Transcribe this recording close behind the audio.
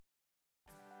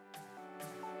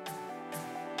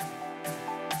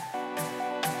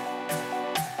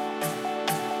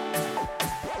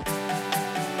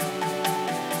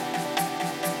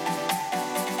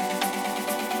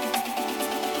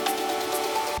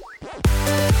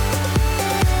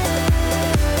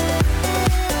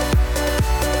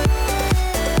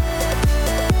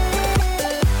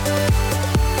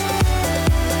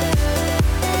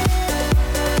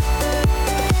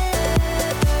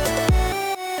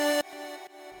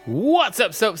What's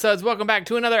up, Soap Suds? Welcome back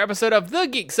to another episode of The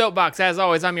Geek Soapbox. As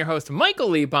always, I'm your host, Michael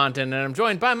Lee Bonton, and I'm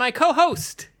joined by my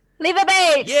co-host, Leva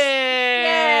Bates!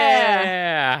 Yeah!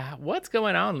 What's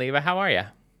going on, Leva? How are you?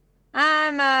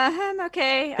 I'm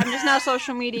okay. I'm just now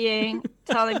social mediating,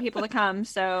 telling people to come,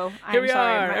 so Here I'm we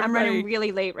sorry. are, I'm running everybody.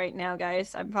 really late right now,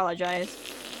 guys. I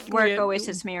apologize. Work always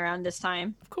hits me around this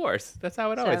time. Of course. That's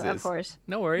how it always is. Of course.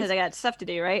 No worries. Because I got stuff to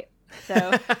do, right? So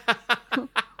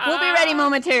we'll be ready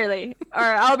momentarily. Or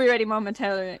I'll be ready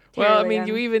momentarily. Well, I mean,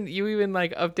 you even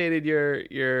like updated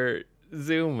your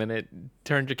Zoom and it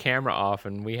turned your camera off,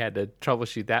 and we had to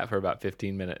troubleshoot that for about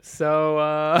 15 minutes. So,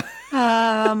 oh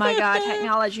my God,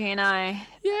 technology and I.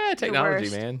 Yeah, technology,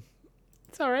 man.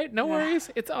 It's all right. No worries.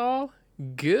 It's all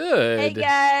good. Hey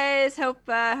guys, hope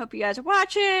you guys are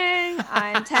watching.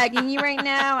 I'm tagging you right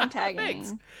now. I'm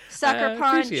tagging Sucker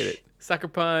Punch. Appreciate it. Sucker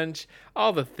Punch,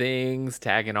 all the things,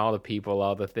 tagging all the people,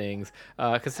 all the things.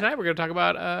 Because tonight we're going to talk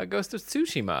about Ghost of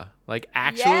Tsushima. Like,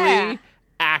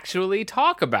 actually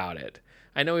talk about it.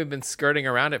 I know we've been skirting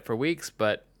around it for weeks,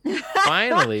 but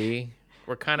finally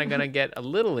we're kind of going to get a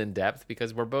little in depth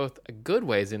because we're both a good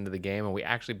ways into the game, and we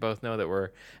actually both know that we're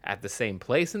at the same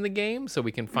place in the game, so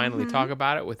we can finally talk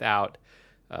about it without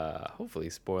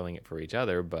hopefully spoiling it for each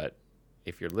other. But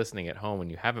if you're listening at home and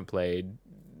you haven't played,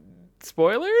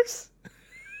 spoilers?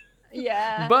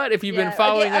 Yeah. But if you've been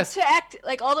following us to act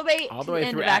like all the way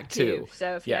through Act 2.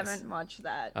 So if you haven't watched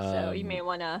that, so you may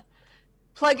want to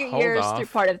plug your ears through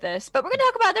part of this. But we're going to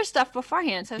talk about other stuff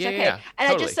beforehand, so it's okay. Yeah, and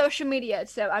totally. I just social media,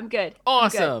 so I'm good.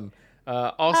 Awesome. I'm good.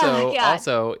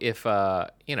 Also, if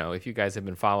if you guys have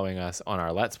been following us on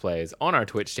our Let's Plays on our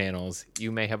Twitch channels,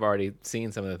 you may have already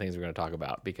seen some of the things we're going to talk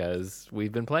about because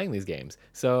we've been playing these games.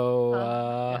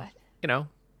 So,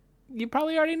 you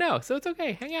probably already know, so it's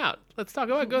okay. Hang out. Let's talk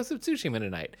about Ghost of Tsushima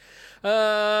tonight.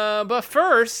 But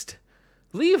first,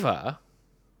 Leva,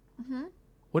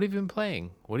 what have you been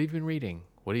playing? What have you been reading?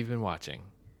 What have you been watching?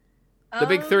 The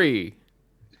big three.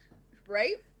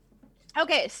 Right?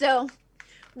 Okay, so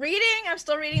reading, I'm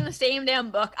still reading the same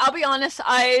damn book. I'll be honest,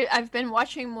 I've been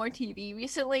watching more TV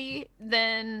recently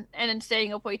and then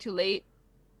staying up way too late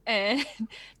and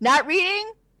not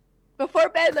reading before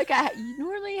bed like I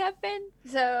normally have been.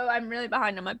 So I'm really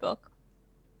behind on my book,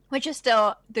 which is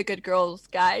still The Good Girl's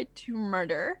Guide to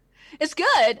Murder. It's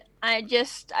good.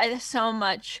 There's so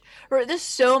much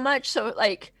so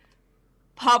like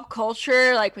pop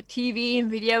culture, like with TV and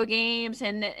video games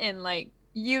and like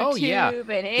YouTube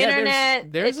and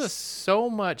internet. There's so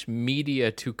much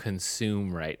media to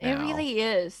consume right now. It really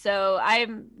is. So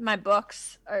my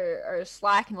books are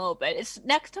slacking a little bit. It's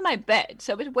next to my bed,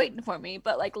 so it's waiting for me.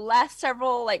 But like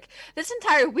this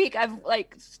entire week, I've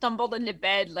like stumbled into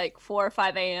bed like 4 or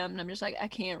 5 a.m. and I'm just like, I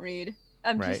can't read.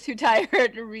 I'm just too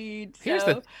tired to read.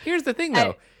 So. Here's the thing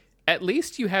though. At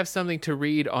least you have something to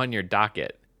read on your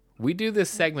docket. We do this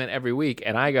segment every week,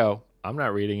 and I go, I'm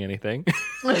not reading anything.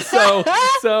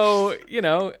 so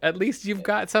at least you've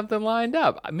got something lined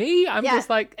up. I'm just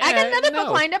like, I got another book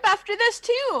lined up after this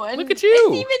too. And look at you.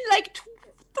 It's even like 3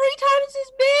 times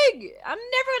as big. I'm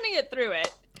never gonna get through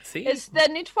it. See, it's the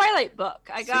new Twilight book.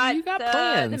 I got, you got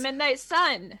plans. The Midnight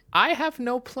Sun. I have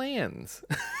no plans.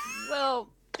 Well,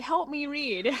 help me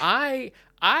read. I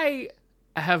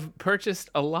have purchased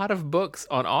a lot of books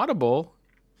on Audible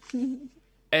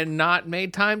and not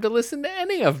made time to listen to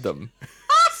any of them.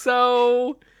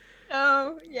 So,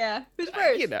 oh yeah, who's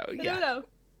first? I don't know.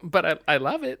 But I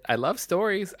love it. I love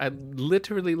stories. I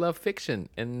literally love fiction,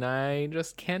 and I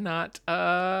just cannot.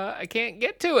 I can't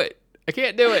get to it. I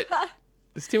can't do it.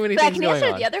 There's too many things going on. I can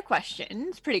answer the other question.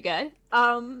 It's pretty good.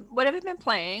 What have I been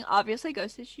playing? Obviously,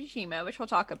 Ghost of Tsushima, which we'll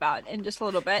talk about in just a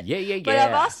little bit. Yeah. But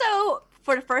I've also,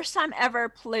 for the first time ever,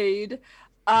 played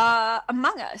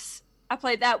Among Us. I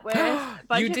played that with a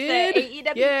bunch of the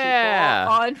AEW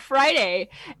people on Friday,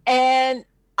 and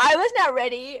I was not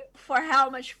ready for how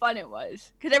much fun it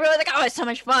was. Because everyone was like, oh, it's so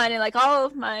much fun. And like all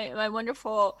of my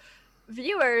wonderful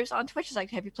viewers on Twitch is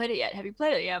like, have you played it yet? Have you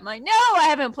played it yet? I'm like, no, I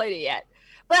haven't played it yet.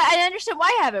 But I understand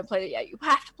why I haven't played it yet. You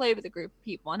have to play with a group of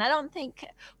people. And I don't think,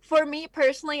 for me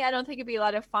personally, I don't think it'd be a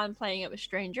lot of fun playing it with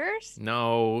strangers.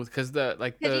 No, because the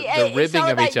ribbing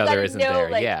of each other isn't there.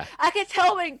 Like, yeah. I could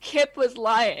tell when Kip was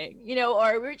lying,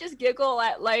 or we would just giggle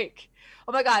at like,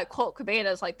 oh my God, Colt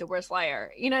Cabana's like the worst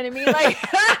liar. You know what I mean? Like,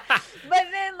 but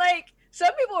then like,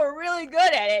 some people are really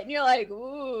good at it, and you're like,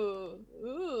 ooh,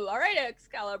 all right,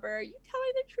 Excalibur, are you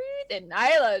telling the truth? And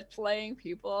Nyla playing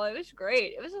people. It was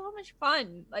great. It was so much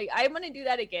fun. Like, I'm going to do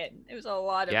that again. It was a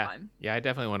lot of fun. Yeah, I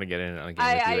definitely want to get in on a game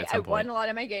with you at some point. I won a lot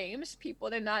of my games. People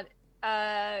did not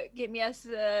get me as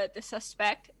the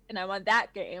suspect, and I won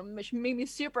that game, which made me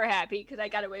super happy because I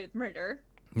got away with murder.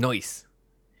 Nice.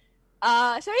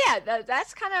 So yeah,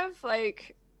 that's kind of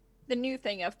like the new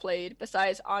thing I've played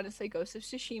besides honestly Ghost of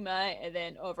Tsushima and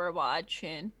then Overwatch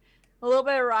and a little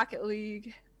bit of Rocket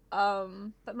League.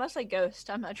 But mostly Ghost.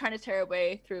 I'm trying to tear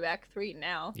away through Act 3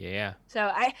 now. Yeah. So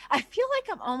I feel like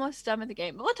I'm almost done with the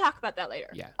game, but we'll talk about that later.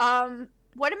 Yeah.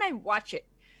 What am I watching?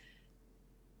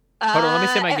 Hold on, let me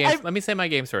say my games. Let me say my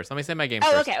games first. First.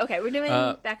 Okay. We're doing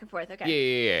back and forth.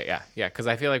 Okay. Yeah. Because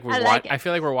I feel like I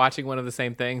feel like we're watching one of the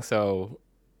same things, so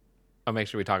I'll make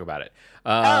sure we talk about it.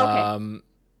 Okay.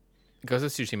 Ghost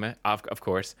of Tsushima, of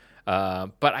course.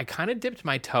 But I kind of dipped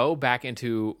my toe back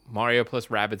into Mario plus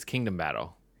Rabbids Kingdom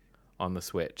Battle on the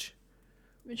Switch.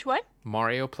 Which one?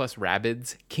 Mario plus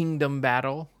Rabbids Kingdom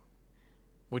Battle,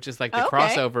 which is like the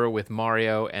crossover with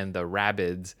Mario and the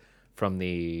Rabbids from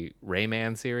the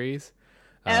Rayman series.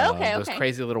 Those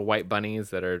crazy little white bunnies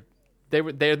that are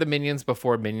they're the minions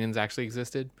before minions actually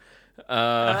existed.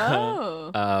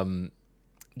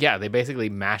 Yeah, they basically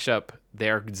mash up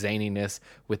their zaniness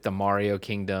with the Mario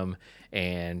Kingdom,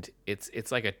 and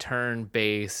it's like a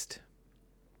turn-based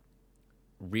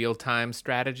real-time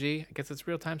strategy. I guess it's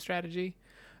real-time strategy.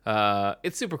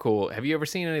 It's super cool. Have you ever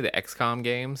seen any of the XCOM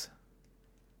games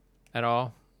at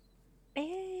all?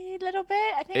 A little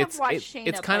bit. I think I've watched Shayna.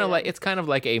 It's kind of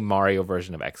like a Mario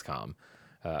version of XCOM,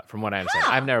 from what I understand.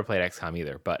 I've never played XCOM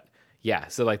either, but yeah.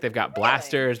 So like they've got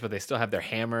blasters, but they still have their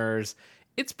hammers.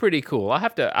 It's pretty cool. I'll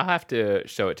have to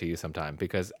show it to you sometime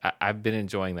because I've been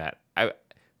enjoying that.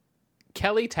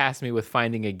 Kelly tasked me with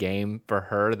finding a game for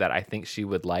her that I think she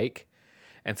would like,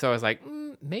 and so I was like,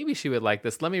 maybe she would like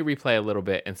this. Let me replay a little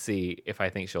bit and see if I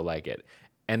think she'll like it.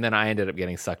 And then I ended up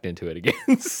getting sucked into it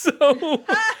again. So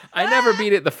I never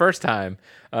beat it the first time,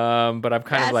 but I'm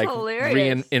kind of like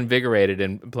reinvigorated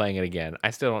in playing it again.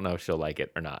 I still don't know if she'll like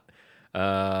it or not.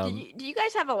 Do you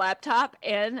guys have a laptop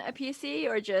and a PC,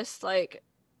 or just like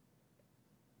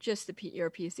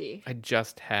your PC? I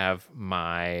just have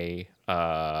my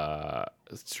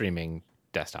streaming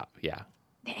desktop. Yeah.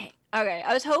 Dang. Okay,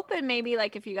 I was hoping maybe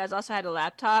like if you guys also had a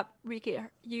laptop,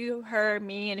 her,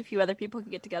 me, and a few other people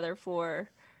could get together for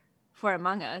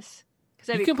Among Us.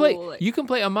 You can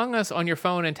play Among Us on your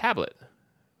phone and tablet.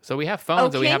 So we have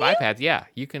phones and we have iPads. Yeah,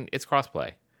 you can. It's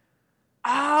crossplay.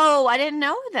 Oh, I didn't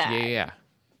know that. Yeah.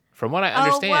 From what I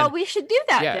understand. Oh, well, we should do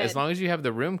that. Yeah, then. As long as you have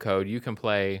the room code, you can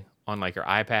play on like your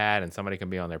iPad, and somebody can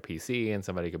be on their PC, and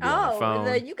somebody can be on their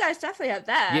phone. You guys definitely have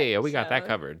that. Yeah, we got that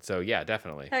covered. So yeah,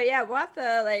 definitely. So yeah, we'll have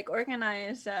to like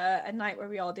organize a night where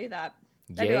we all do that.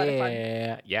 That'd be a lot of fun.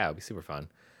 Yeah, it'll be super fun.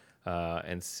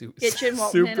 And Kitchen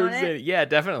Walton in on it? Yeah,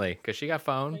 definitely, because she got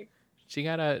phone.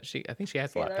 I think she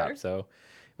has a laptop, so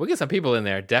we'll get some people in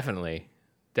there. Definitely.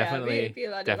 Like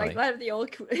a lot of the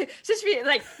old, since we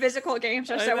like physical games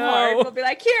are so hard, we'll be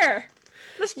like, here,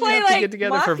 let's play like get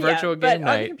together Mafia, for virtual game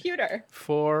night on the computer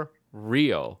for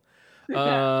real.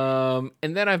 And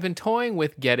then I've been toying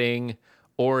with getting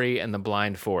Ori and the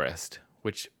Blind Forest,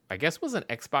 which I guess was an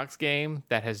Xbox game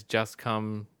that has just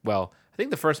come. Well, I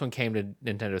think the first one came to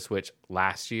Nintendo Switch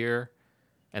last year,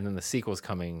 and then the sequel's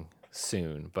coming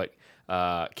soon. But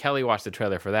Kelly watched the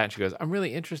trailer for that, and she goes, "I'm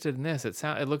really interested in this.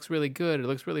 It looks really good. It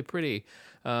looks really pretty.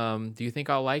 Do you think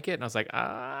I'll like it?" And I was like,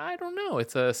 "I don't know.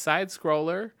 It's a side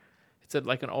scroller. It's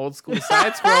like an old school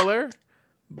side scroller,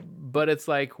 but it's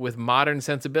like with modern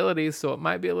sensibilities, so it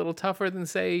might be a little tougher than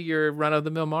say your run of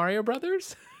the mill Mario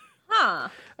Brothers." Huh.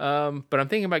 But I'm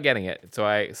thinking about getting it so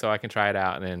I can try it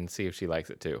out and then see if she likes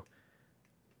it too.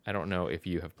 I don't know if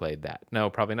you have played that. No,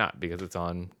 probably not, because it's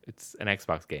an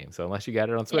Xbox game. So unless you got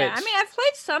it on Switch. Yeah, I mean, I've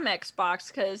played some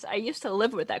Xbox because I used to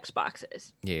live with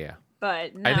Xboxes. Yeah.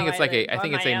 But I think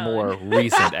it's a more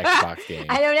recent Xbox game.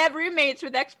 I don't have roommates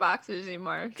with Xboxes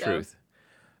anymore. So. Truth.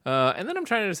 And then I'm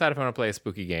trying to decide if I want to play a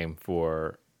spooky game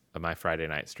for my Friday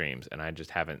night streams, and I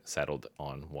just haven't settled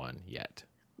on one yet.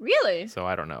 Really? So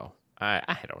I don't know.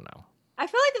 I don't know. I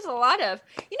feel like there's a lot of.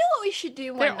 You know what we should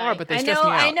do one night? There are, but they stress me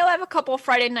out. I know I have a couple of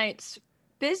Friday nights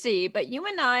busy, but you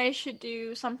and I should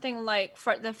do something like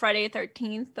the Friday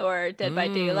 13th or Dead by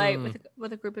Daylight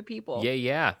with a group of people.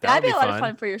 Yeah. That'd be a lot of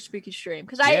fun for your spooky stream.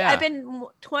 Because I've been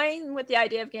toying with the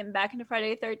idea of getting back into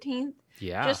Friday 13th.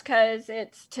 Yeah. Just because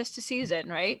it's tis the season,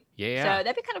 right? Yeah. So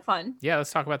that'd be kind of fun. Yeah, let's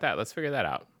talk about that. Let's figure that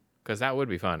out. Because that would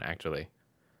be fun, actually.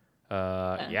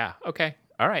 Yeah. Okay.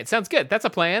 All right. Sounds good. That's a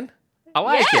plan. I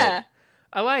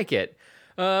like it.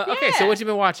 Okay, so what you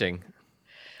been watching?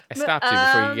 I stopped you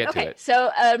before you get to it. So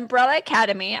Umbrella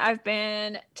Academy, I've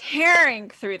been tearing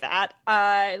through that.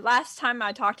 Last time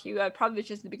I talked to you, I probably was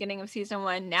just the beginning of season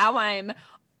 1. Now I'm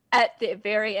at the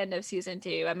very end of season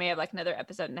 2. I may have like another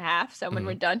episode and a half. So when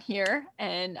we're done here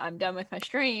and I'm done with my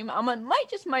stream,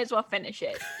 might as well finish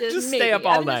it. Just maybe. stay up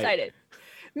all night. Decided.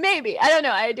 Maybe. I don't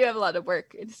know. I do have a lot of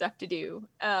work and stuff to do.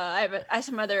 I have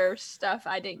some other stuff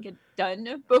I didn't get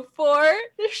done before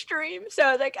the stream. So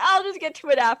I was like, I'll just get to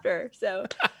it after. So,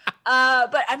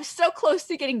 but I'm so close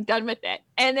to getting done with it.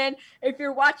 And then if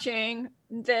you're watching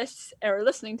this or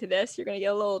listening to this, you're going to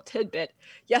get a little tidbit.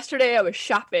 Yesterday, I was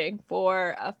shopping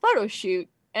for a photo shoot.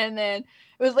 And then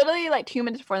it was literally like 2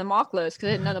 minutes before the mall closed because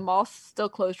I didn't know the mall still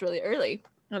closed really early.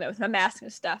 With my mask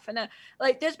and stuff. And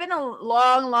like, there's been a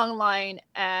long line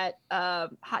at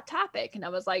Hot Topic. And I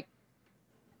was like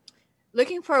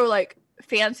looking for like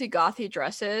fancy gothy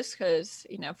dresses because,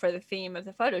 for the theme of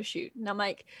the photo shoot. And I'm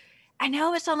like, I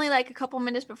know it's only like a couple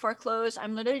minutes before close.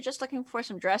 I'm literally just looking for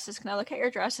some dresses. Can I look at your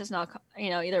dresses and I'll,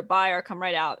 either buy or come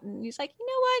right out? And he's like, you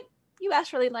know what? You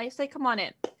asked really nicely. Come on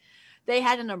in. They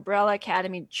had an Umbrella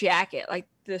Academy jacket, like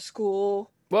the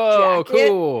school Whoa, jacket.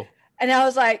 Cool. And I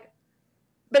was like,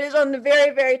 but it's on the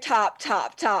very, very top.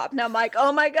 And I'm like,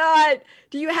 oh my God,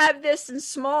 do you have this in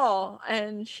small?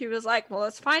 And she was like, well,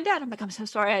 let's find out. I'm like, I'm so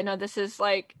sorry. I know this is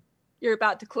like, you're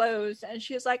about to close. And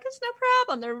she was like, it's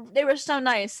no problem. They were so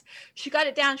nice. She got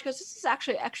it down. She goes, this is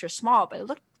actually extra small, but it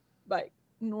looked like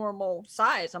normal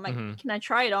size. I'm like, can I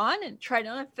try it on? And try it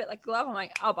on and fit like a glove. I'm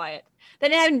like, I'll buy it. They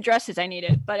didn't have any dresses I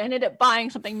needed, but I ended up buying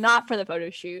something not for the photo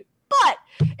shoot. But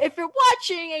if you're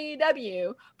watching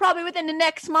AEW, probably within the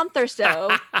next month or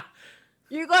so,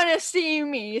 you're going to see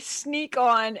me sneak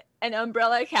on an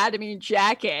Umbrella Academy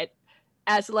jacket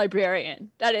as a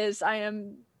librarian. That is, I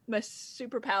am my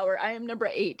superpower. I am number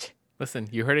 8. Listen,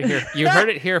 you heard it here. You heard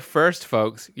it here first,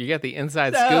 folks. You get the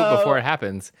inside scoop before it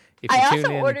happens. If you I tune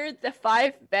also in. ordered the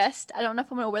 5 vest. I don't know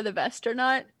if I'm going to wear the vest or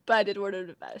not, but I did order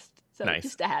the vest. So nice.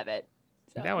 Just to have it.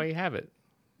 So. That way you have it.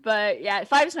 But yeah,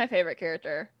 5 is my favorite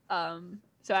character.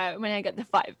 So when I get the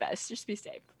 5 vest, just be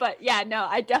safe. But yeah, no,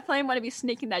 I definitely want to be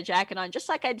sneaking that jacket on, just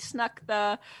like I snuck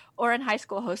the Orin High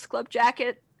School Host Club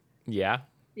jacket. Yeah.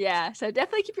 Yeah, so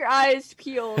definitely keep your eyes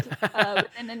peeled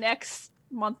in the next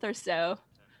month or so.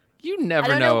 You never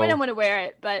know. I don't know when I'm going to wear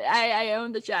it, but I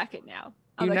own the jacket now.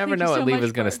 You never know what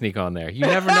Leva's going to sneak on there. You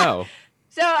never know.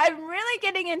 So I'm really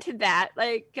getting into that.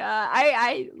 Like,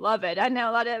 I love it. I know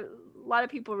a lot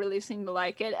of people really seem to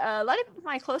like it. A lot of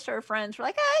my closer friends were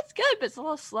like, it's good, but it's a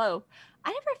little slow. I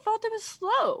never felt it was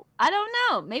slow. I don't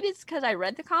know. Maybe it's because I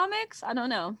read the comics. I don't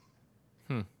know.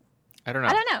 I don't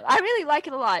know. I really like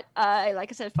it a lot.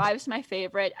 Like I said, 5 is my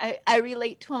favorite. I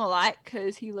relate to him a lot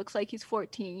because he looks like he's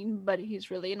 14, but he's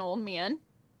really an old man.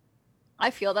 I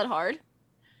feel that hard.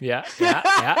 Yeah.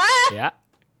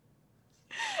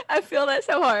 I feel that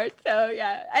so hard. So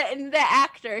yeah. And the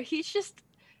actor,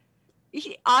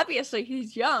 obviously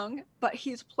he's young, but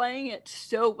he's playing it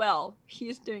so well.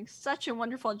 He's doing such a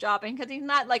wonderful job, and because he's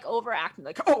not like overacting,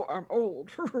 like, oh, I'm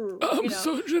old. I'm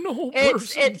such an old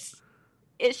person.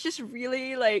 It's just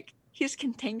really like he's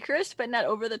cantankerous, but not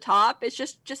over the top. It's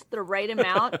just the right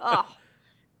amount. Oh,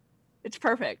 it's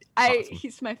perfect. Awesome.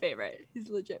 He's my favorite. He's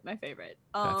legit my favorite.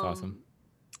 That's awesome.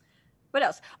 What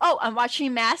else? Oh, I'm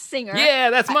watching Masked Singer.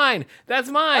 Yeah, that's mine. That's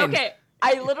mine. Okay.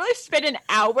 I literally spent an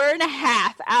hour and a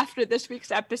half after this week's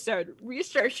episode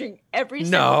researching every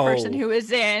single person who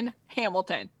is in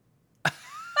Hamilton.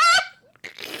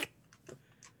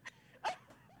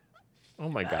 Oh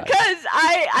my God. Because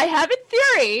I have a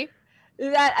theory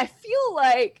that I feel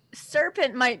like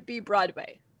Serpent might be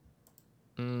Broadway.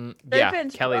 Yeah,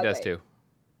 Kelly Broadway. does too.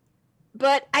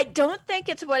 But I don't think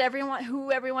it's who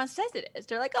everyone says it is.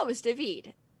 They're like, oh, it's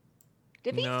David.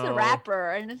 David's the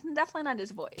rapper, and it's definitely not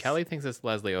his voice. Kelly thinks it's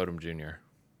Leslie Odom Jr.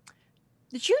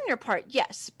 The junior part,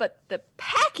 yes, but the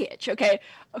package, okay.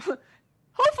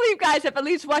 Hopefully you guys have at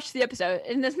least watched the episode,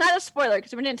 and it's not a spoiler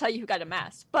because we didn't tell you who got a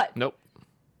mask. But nope.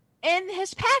 In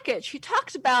his package, he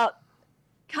talks about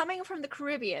coming from the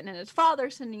Caribbean and his father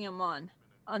sending him on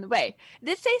the way. It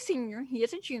did say senior, he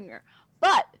is a junior,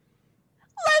 but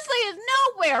Leslie is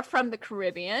nowhere from the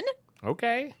Caribbean.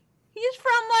 Okay. He's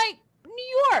from like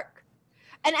New York.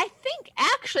 And I think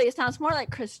actually it sounds more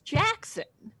like Chris Jackson,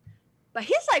 but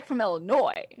he's like from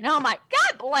Illinois. And I'm like,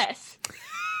 God bless.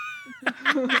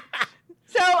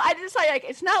 So I just like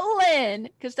it's not Lynn,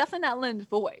 because definitely not Lynn's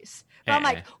voice. But I'm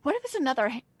like, what if it's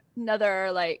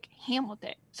another like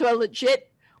Hamilton? So I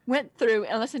legit went through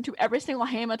and listened to every single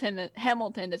Hamilton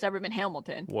that's ever been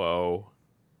Hamilton. Whoa.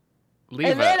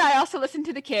 And then I also listened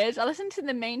to the kids. I listened to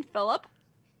the main Philip.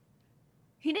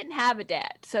 He didn't have a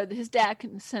dad, so his dad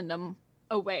couldn't send him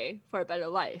away for a better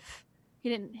life.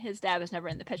 His dad was never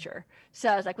in the picture. So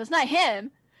I was like, well, it's not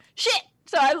him. Shit!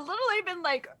 So I literally been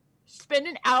like spend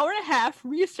an hour and a half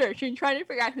researching, trying to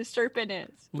figure out who Serpent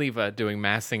is. Leva doing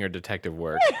Masked Singer detective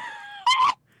work.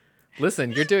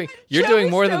 Listen, you're doing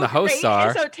more than the hosts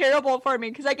are. It's so terrible for me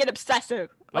because I get obsessive.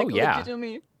 Like, oh yeah.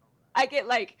 Legitimately. I get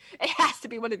like, it has to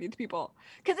be one of these people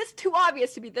because it's too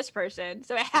obvious to be this person,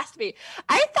 so it has to be.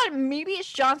 I thought maybe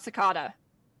it's John Cicada.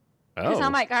 Because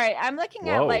I'm like, all right, I'm looking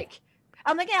at like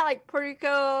Puerto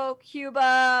Rico,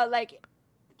 Cuba, like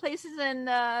places in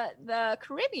the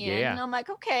Caribbean, and I'm like,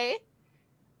 okay,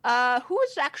 who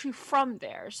is actually from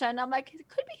there? So, and I'm like, it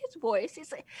could be his voice.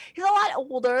 He's a lot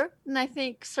older than I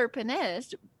think Serpent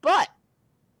is, but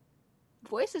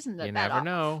voice isn't that bad.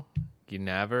 You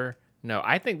never know.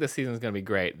 I think this season is going to be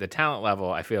great. The talent level,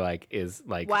 I feel like, is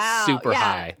like super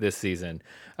high this season.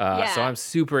 So I'm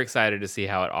super excited to see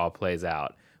how it all plays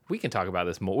out. We can talk about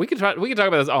this more. We can talk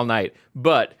about this all night,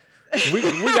 but we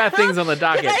got things on the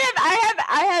docket.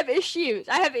 I have issues.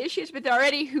 I have issues with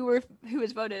already who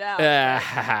was voted out.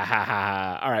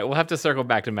 All right, we'll have to circle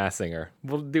back to Masked Singer.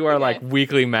 We'll do our like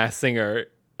weekly Masked Singer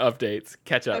updates,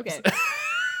 catch ups.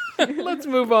 Okay. Let's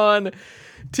move on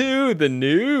to the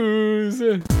news.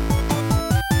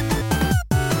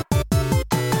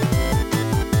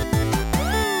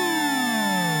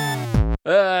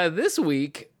 This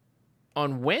week,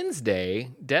 on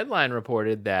Wednesday, Deadline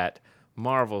reported that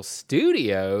Marvel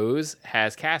Studios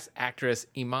has cast actress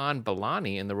Iman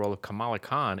Balani in the role of Kamala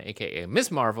Khan, a.k.a.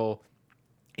 Miss Marvel,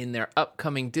 in their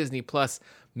upcoming Disney Plus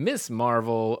Miss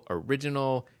Marvel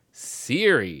original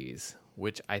series,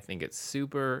 which I think it's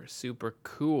super, super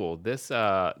cool. This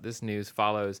news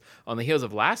follows on the heels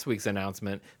of last week's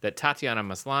announcement that Tatiana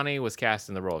Maslany was cast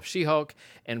in the role of She-Hulk,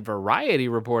 and Variety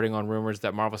reporting on rumors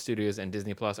that Marvel Studios and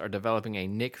Disney Plus are developing a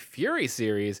Nick Fury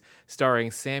series starring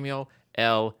Samuel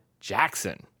L.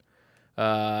 Jackson.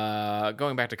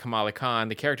 Going back to Kamala Khan,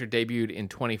 the character debuted in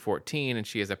 2014, and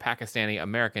she is a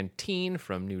Pakistani-American teen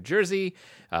from New Jersey,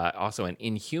 also an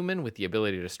Inhuman with the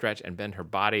ability to stretch and bend her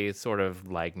body, sort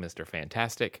of like Mr.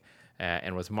 Fantastic,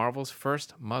 and was Marvel's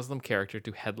first Muslim character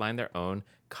to headline their own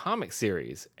comic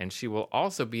series. And she will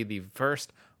also be the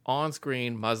first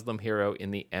on-screen Muslim hero in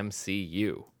the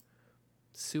MCU.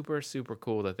 Super, super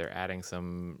cool that they're adding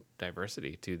some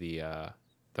diversity to the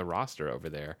roster over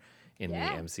there in the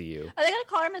MCU. Are they going to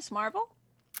call her Miss Marvel?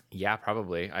 Yeah,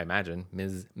 probably. I imagine.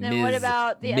 What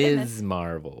about the other Ms.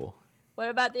 Marvel? What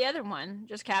about the other one?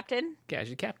 Just Captain? Yeah,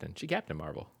 she's Captain. She Captain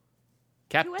Marvel.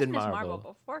 Captain Marvel. She was Miss Marvel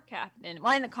before Captain.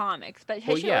 Well, in the comics. But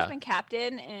has she always been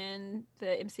Captain in the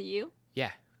MCU? Yeah.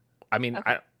 I mean,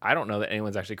 I don't know that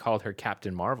anyone's actually called her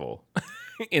Captain Marvel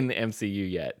in the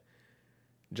MCU yet.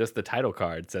 Just the title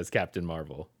card says Captain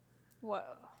Marvel. Whoa.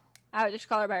 I would just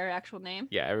call her by her actual name?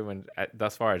 Yeah, everyone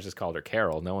thus far has just called her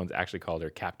Carol. No one's actually called her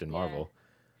Captain Marvel.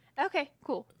 Okay,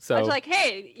 cool. So I was like,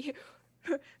 hey,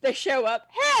 they show up.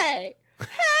 Hey!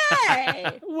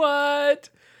 What?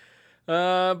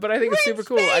 But I think it's super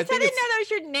cool. I didn't know that was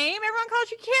your name. Everyone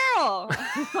calls you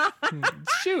Carol.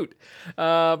 Shoot.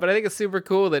 But I think it's super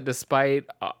cool that despite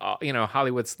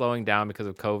Hollywood slowing down because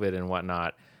of COVID and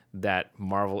whatnot, that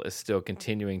Marvel is still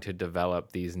continuing to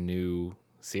develop these new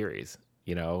series.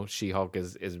 You know, She-Hulk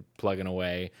is plugging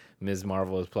away, Ms.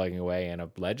 Marvel is plugging away, and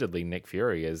allegedly Nick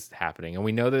Fury is happening. And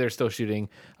we know that they're still shooting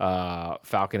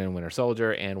Falcon and Winter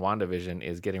Soldier, and WandaVision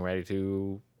is getting ready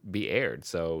to be aired.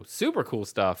 So super cool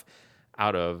stuff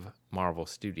out of Marvel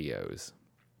Studios.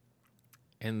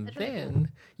 And That's then really cool.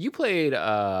 You played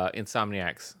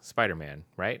Insomniac's Spider-Man,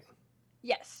 right?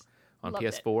 Yes. On Loved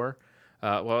PS4.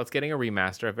 Well, it's getting a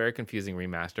remaster, a very confusing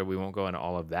remaster. We won't go into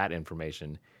all of that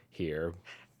information here.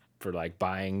 For like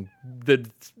buying the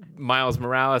Miles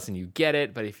Morales and you get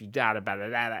it, but if you doubt about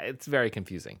it, it's very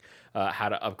confusing how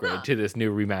to upgrade to this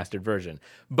new remastered version.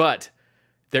 But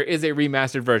there is a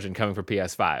remastered version coming for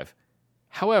PS5.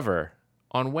 However,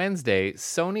 on Wednesday,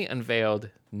 Sony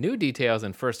unveiled new details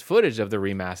and first footage of the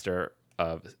remaster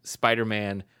of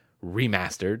Spider-Man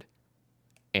Remastered,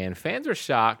 and fans were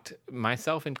shocked,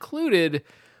 myself included,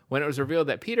 when it was revealed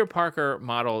that Peter Parker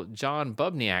model John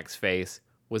Bubniak's face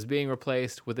was being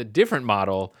replaced with a different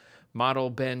model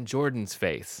Ben Jordan's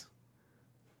face.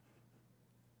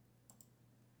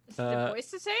 Is the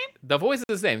voice the same? The voice is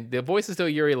the same. The voice is still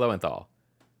Yuri Lowenthal,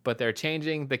 but they're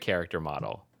changing the character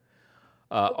model.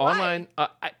 Online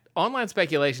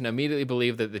speculation immediately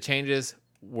believed that the changes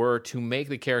were to make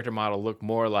the character model look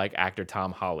more like actor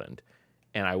Tom Holland.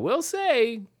 And I will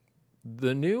say,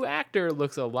 the new actor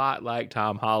looks a lot like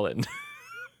Tom Holland.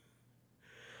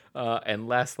 And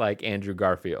less like Andrew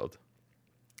Garfield.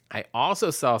 I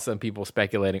also saw some people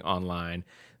speculating online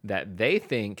that they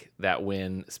think that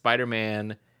when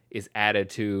Spider-Man is added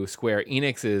to Square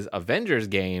Enix's Avengers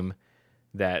game,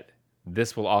 that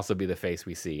this will also be the face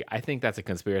we see. I think that's a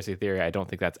conspiracy theory. I don't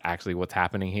think that's actually what's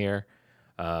happening here.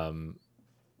 But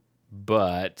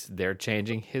they're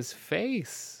changing his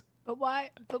face. But why?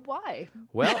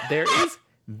 Well, there is...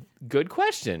 Good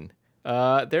question.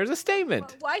 There's a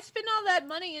statement. Why spend all that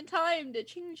money and time to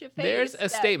change your face? There's a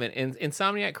statement.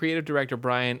 Insomniac creative director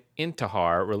Brian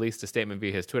Intihar released a statement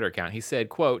via his Twitter account. He said,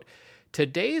 quote,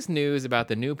 "Today's news about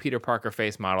the new Peter Parker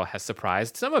face model has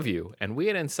surprised some of you, and we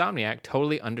at Insomniac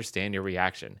totally understand your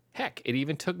reaction. Heck, it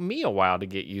even took me a while to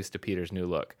get used to Peter's new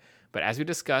look. But as we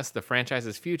discussed the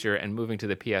franchise's future and moving to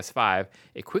the PS5,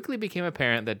 it quickly became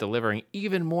apparent that delivering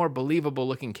even more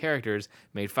believable-looking characters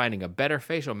made finding a better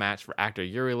facial match for actor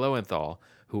Yuri Lowenthal,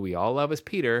 who we all love as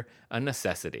Peter, a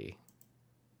necessity."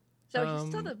 So he's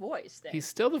still the voice then. He's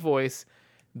still the voice.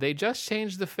 They just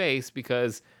changed the face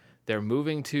because they're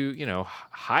moving to,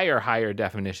 higher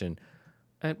definition.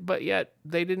 But yet,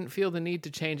 they didn't feel the need to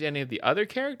change any of the other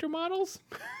character models.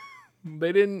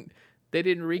 They didn't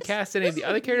recast any of the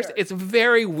other characters. Weird. It's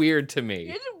very weird to me.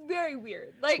 It's very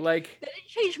weird. Like they didn't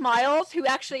change Miles, who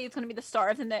actually is going to be the star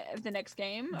of the next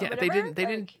game. Yeah, they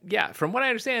didn't. Yeah, from what I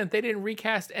understand, they didn't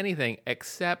recast anything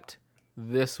except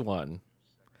this one.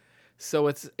 So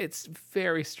it's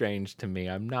very strange to me.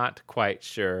 I'm not quite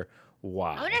sure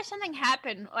why. I wonder if something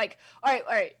happened. Like, all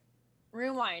right,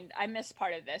 rewind. I missed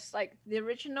part of this. Like the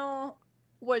original.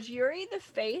 Was Yuri the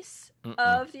face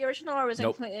of the original, or was it a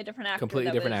completely different actor?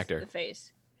 Completely different actor. The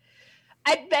face.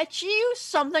 I bet you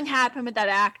something happened with that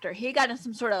actor. He got in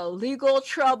some sort of legal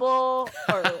trouble,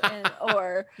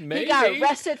 or he got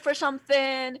arrested for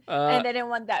something, and they didn't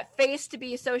want that face to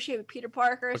be associated with Peter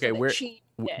Parker. Okay, so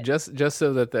just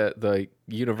so that the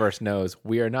universe knows,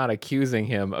 we are not accusing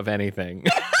him of anything.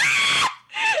 No,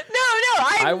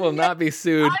 I will not be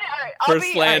sued for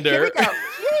slander. Right, here we go.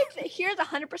 Here's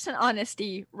 100%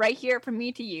 honesty right here from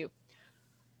me to you.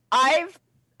 I've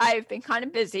been kind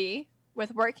of busy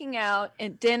with working out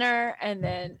and dinner and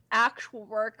then actual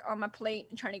work on my plate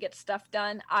and trying to get stuff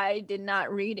done. I did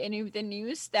not read any of the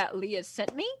news that Leah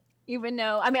sent me, even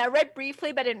though, I read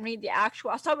briefly, but I didn't read the actual.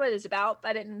 I saw what it was about, but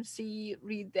I didn't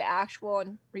read the actual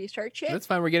and research it. That's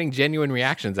fine. We're getting genuine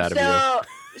reactions out of you.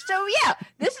 So yeah,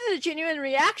 this is a genuine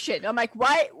reaction. I'm like,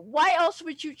 why else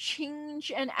would you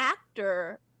change an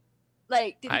actor?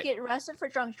 Like, did he get arrested for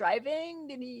drunk driving?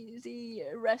 Is he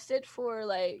arrested for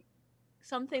like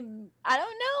something? I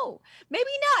don't know. Maybe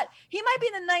not. He might be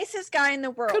the nicest guy in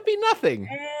the world. Could be nothing.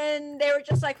 And they were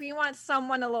just like, we want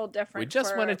someone a little different. We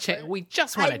just want to change. We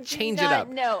just want to change it up.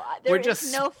 No, we're just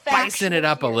spicing it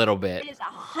up a little bit. It is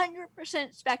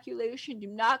 100% speculation. Do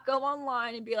not go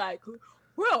online and be like,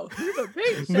 well, Leva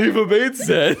Bates said. Leva Bates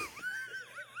said.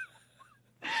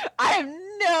 I have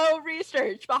no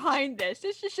research behind this.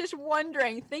 This is just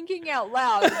wondering, thinking out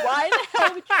loud, why the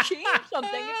hell would you change something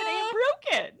if it ain't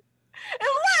broken?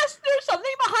 Unless there's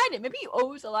something behind it. Maybe he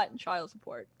owes a lot in child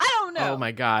support. I don't know. Oh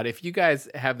my God. If you guys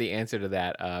have the answer to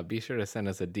that, be sure to send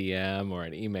us a DM or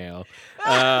an email.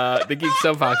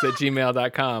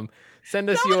 thegeeksoapbox@gmail.com. Send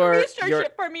us research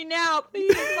it for me now.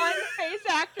 Please find the face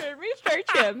actor and research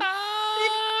him.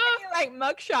 Like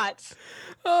mugshots.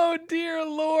 Oh dear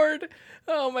Lord.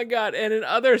 Oh my God. And in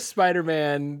other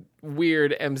Spider-Man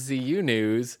weird MCU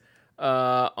news,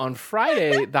 on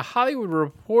Friday, The Hollywood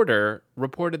Reporter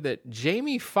reported that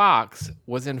Jamie Foxx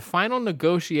was in final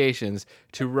negotiations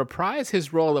to reprise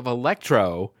his role of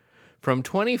Electro from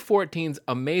 2014's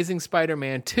Amazing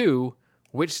Spider-Man 2,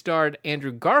 which starred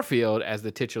Andrew Garfield as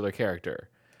the titular character.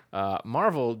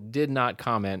 Marvel did not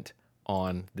comment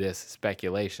on this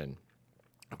speculation.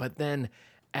 But then,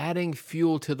 adding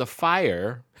fuel to the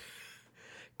fire,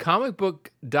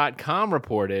 comicbook.com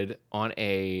reported on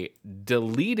a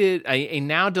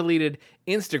now deleted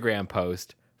Instagram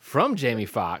post from Jamie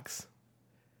Foxx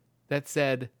that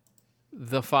said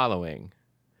the following: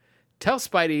 "Tell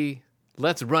Spidey,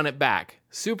 let's run it back.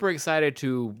 Super excited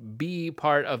to be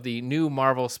part of the new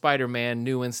Marvel Spider-Man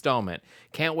new installment.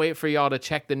 Can't wait for y'all to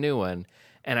check the new one.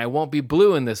 And I won't be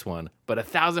blue in this one, but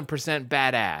 1,000%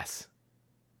 badass."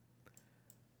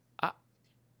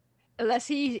 Unless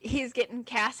he's getting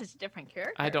cast as a different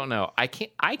character. I don't know. I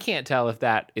can't tell if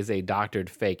that is a doctored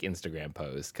fake Instagram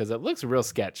post because it looks real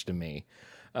sketch to me.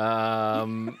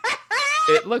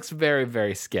 It looks very,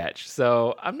 very sketch.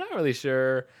 So I'm not really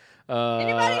sure.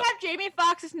 Anybody have Jamie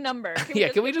Foxx's number?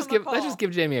 Let's just give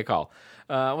Jamie a call.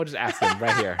 We'll just ask him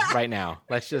right here, right now.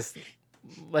 Let's just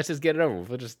get it over with.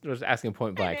 We'll just ask him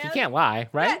point blank. He can't lie,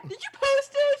 right? Yeah, did you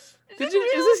post this? Is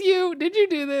this you? Did you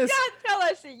do this? Yeah, tell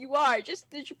us that you are.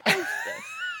 Did you post this?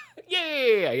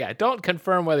 Yeah. Don't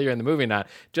confirm whether you're in the movie or not.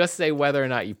 Just say whether or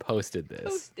not you posted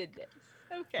this.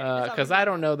 Okay. Because I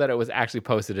don't know that it was actually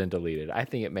posted and deleted. I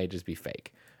think it may just be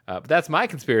fake. But that's my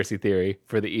conspiracy theory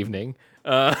for the evening.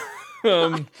 Well,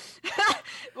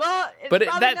 it's but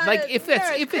probably that not like as, if that's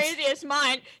as if crazy it's as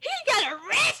mine. He got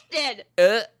arrested.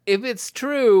 if it's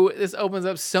true, this opens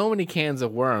up so many cans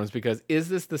of worms. Because is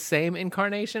this the same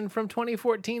incarnation from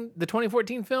 2014, the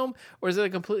 2014 film, or is it a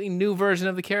completely new version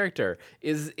of the character?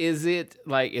 Is it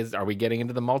like are we getting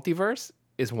into the multiverse?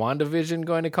 Is WandaVision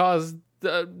going to cause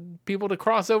people to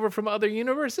cross over from other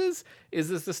universes? Is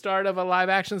this the start of a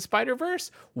live-action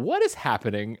Spider-Verse? What is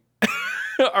happening?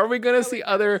 Are we going to see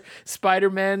other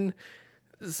Spider-Mans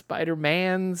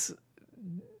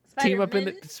team up in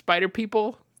the Spider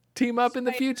people team up in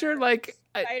the future? Like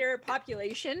Spider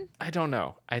population. I don't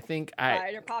know. I think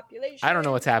Spider population. I don't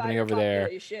know what's happening over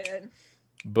there.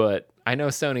 But I know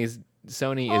Sony is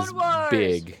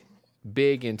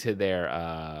big into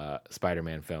their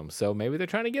Spider-Man films. So maybe they're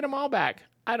trying to get them all back.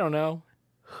 I don't know.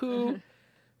 Who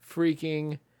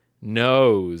freaking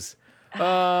knows?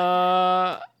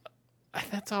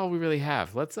 That's all we really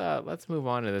have. Let's move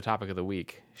on to the topic of the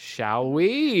week, shall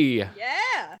we?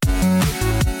 Yeah.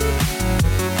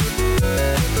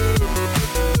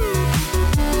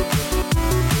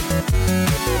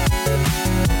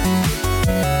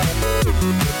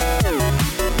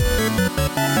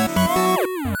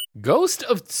 Ghost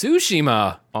of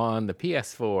Tsushima on the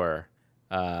PS4.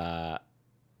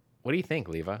 What do you think,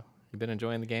 Leva? You been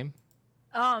enjoying the game?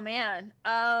 Oh man.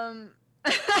 Yeah,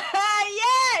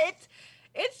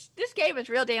 it's this game is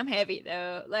real damn heavy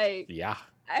though. Like, yeah,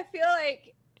 I feel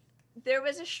like there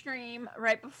was a stream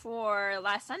right before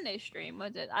last Sunday's stream.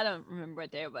 Was it? I don't remember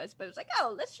what day it was, but it was like,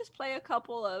 oh, let's just play a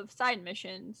couple of side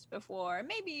missions before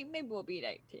maybe we'll beat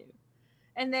it too.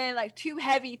 And then like two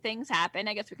heavy things happen.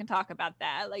 I guess we can talk about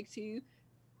that. Like two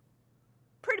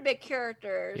pretty big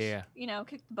characters,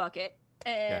 kick the bucket.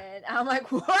 And I'm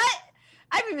like, what?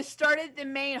 I haven't even started the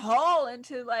main haul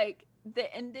into like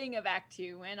the ending of Act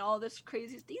 2 and all this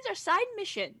crazy. These are side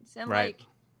missions. And like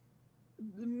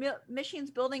the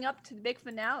missions building up to the big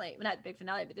finale. Well, not the big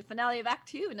finale, but the finale of Act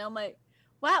 2. And I'm like,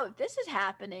 wow, if this is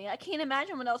happening, I can't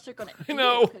imagine what else they're going to do.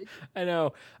 I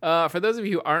know. For those of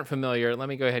you who aren't familiar, let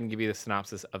me go ahead and give you the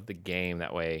synopsis of the game.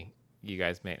 That way you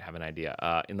guys may have an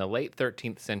idea. In the late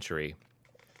 13th century,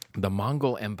 the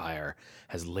Mongol Empire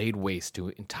has laid waste to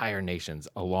entire nations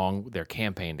along their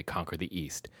campaign to conquer the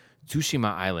East.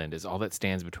 Tsushima Island is all that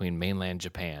stands between mainland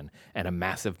Japan and a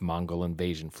massive Mongol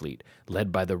invasion fleet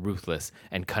led by the ruthless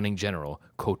and cunning general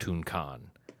Khotun Khan.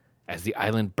 As the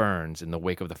island burns in the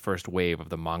wake of the first wave of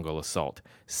the Mongol assault,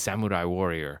 samurai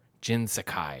warrior Jin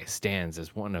Sakai stands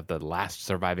as one of the last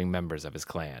surviving members of his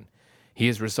clan. He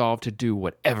is resolved to do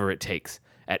whatever it takes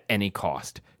at any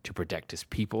cost to protect his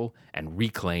people and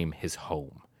reclaim his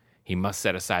home. He must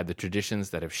set aside the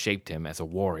traditions that have shaped him as a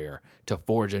warrior to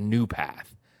forge a new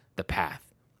path, the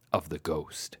path of the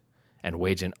ghost, and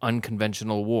wage an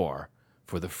unconventional war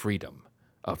for the freedom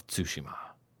of Tsushima.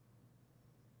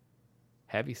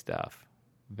 Heavy stuff.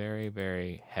 Very,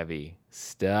 very heavy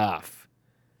stuff.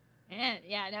 And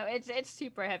yeah, no, it's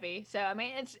super heavy. So I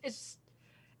mean, it's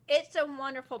a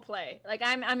wonderful play. Like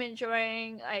I'm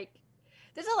enjoying. Like,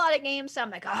 there's a lot of games. So I'm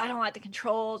like, oh, I don't like the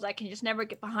controls. I can just never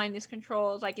get behind these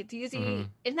controls. Like, it's easy. Mm-hmm.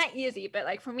 It's not easy, but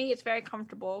like for me, it's very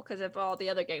comfortable because of all the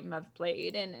other games I've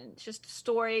played, and it's just the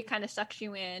story kind of sucks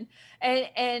you in,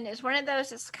 and it's one of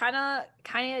those that's kind of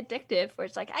addictive where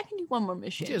it's like, I can do one more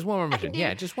mission. Just one more mission.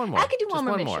 Just one more. I can do one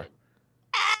more mission.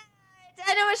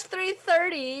 I know it's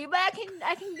 3:30, but I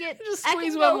can get just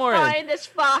squeeze one more find this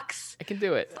fox. I can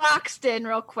do it. Foxton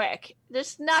real quick.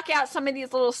 Just knock out some of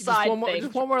these little side things.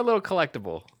 Just one more little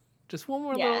collectible. Just one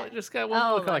more little. Just got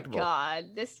one little collectible. Oh my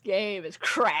god, this game is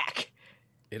crack.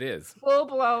 It is full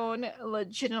blown,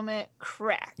 legitimate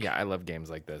crack. Yeah, I love games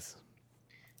like this.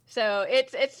 So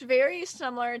it's very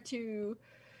similar to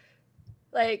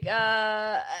like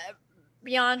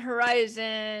Beyond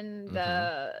Horizon,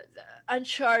 the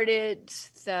Uncharted,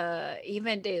 the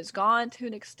Even Days Gone to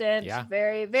an extent. Yeah.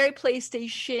 Very, very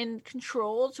PlayStation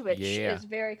controls, which is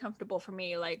very comfortable for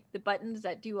me. Like, the buttons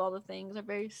that do all the things are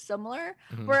very similar.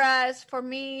 Mm-hmm. Whereas for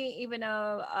me, even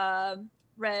though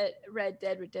Red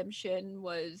Dead Redemption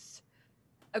was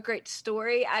a great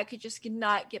story, I could just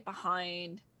not get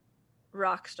behind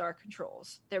Rockstar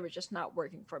controls. They were just not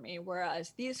working for me.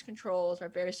 Whereas these controls are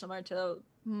very similar to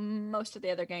most of the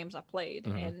other games I played,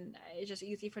 and it's just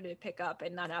easy for me to pick up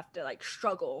and not have to like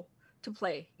struggle to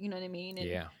play. You know what I mean?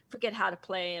 And forget how to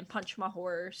play and punch my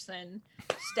horse and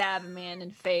stab a man in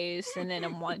the face, and then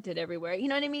I'm wanted everywhere. You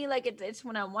know what I mean? Like it's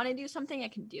when I want to do something, I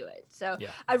can do it. So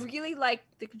I really like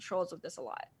the controls of this a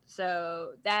lot.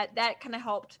 So that kind of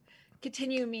helped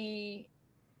continue me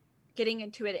getting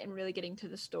into it and really getting to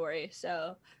the story.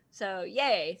 So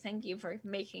yay, thank you for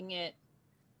making it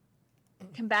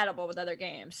compatible with other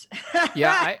games.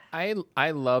 Yeah,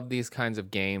 I love these kinds of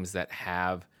games that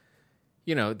have,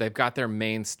 they've got their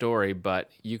main story, but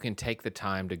you can take the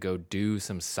time to go do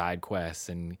some side quests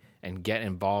and get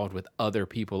involved with other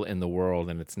people in the world,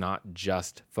 and it's not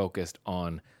just focused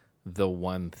on the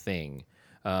one thing.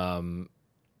 I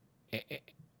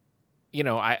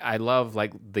love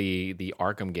like the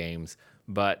Arkham games,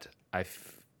 but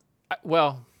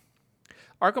Arkham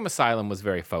Asylum was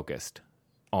very focused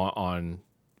on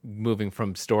moving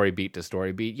from story beat to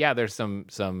story beat. Yeah, there's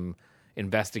some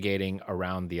investigating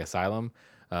around the asylum,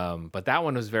 but that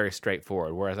one was very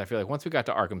straightforward. Whereas I feel like once we got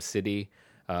to Arkham City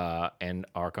and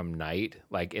Arkham Knight,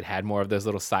 like it had more of those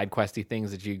little side questy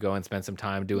things that you go and spend some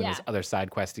time doing this other side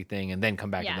questy thing and then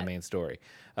come back to the main story.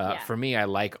 For me, I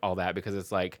like all that because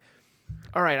it's like,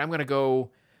 all right, I'm gonna go.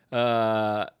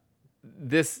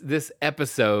 This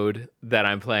episode that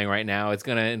I'm playing right now, it's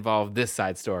going to involve this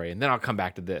side story, and then I'll come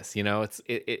back to this.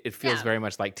 It feels very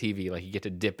much like TV. Like you get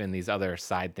to dip in these other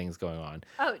side things going on.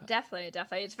 Oh, definitely.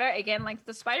 It's very, again, like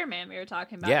the Spider-Man we were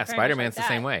talking about. Yeah, Spider-Man's like the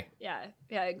same way.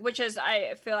 Yeah, which is,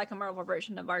 I feel like a Marvel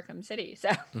version of Arkham City.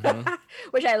 So,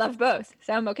 which I love both,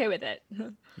 so I'm okay with it.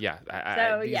 Yeah,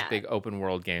 these big open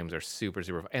world games are super,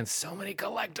 super fun. And so many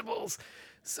collectibles.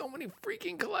 So many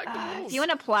freaking collectibles. If you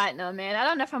want to platinum, man, I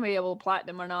don't know if I'm gonna be able to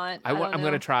platinum or not. I'm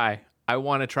gonna try. I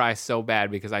want to try so bad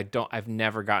because I've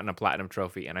never gotten a platinum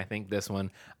trophy, and I think this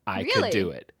one I could do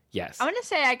it. Yes. I want to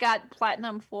say I got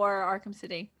platinum for Arkham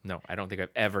City. No, I don't think I've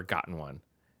ever gotten one,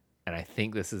 and I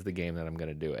think this is the game that I'm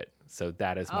gonna do it. So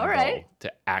that is my goal,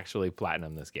 to actually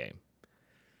platinum this game.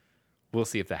 We'll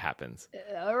see if that happens.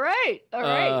 All right. You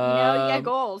got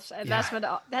goals, and that's all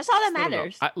that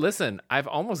matters. Listen, I've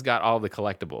almost got all the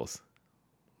collectibles.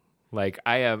 Like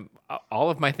I have, all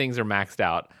of my things are maxed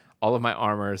out. All of my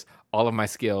armors, all of my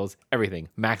skills, everything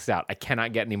maxed out. I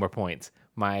cannot get any more points.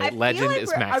 My legend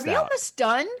is maxed out. Are we almost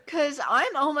done? Because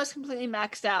I'm almost completely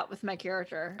maxed out with my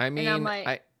character. I mean,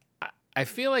 I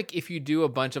feel like if you do a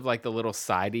bunch of like the little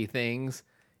sidey things,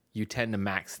 you tend to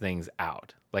max things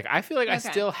out. Like I feel like I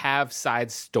still have side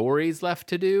stories left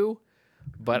to do,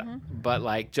 but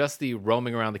like just the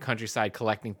roaming around the countryside,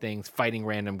 collecting things, fighting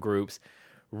random groups,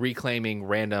 reclaiming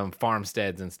random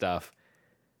farmsteads and stuff,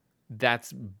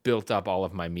 that's built up all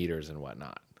of my meters and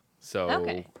whatnot. So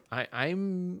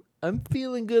I'm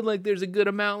feeling good, like there's a good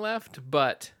amount left,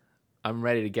 but I'm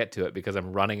ready to get to it because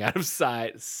I'm running out of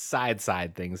side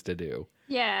things to do.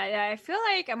 Yeah, I feel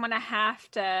like I'm gonna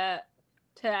have to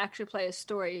actually play a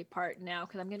story part now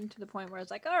because I'm getting to the point where it's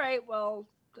like, all right, well,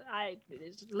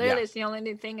 it's the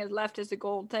only thing is left is the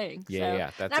gold thing.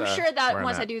 Yeah. That's, I'm sure that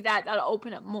once I do that, that'll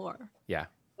open up more. Yeah.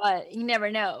 But you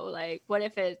never know. Like, what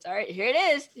if it's, all right, here it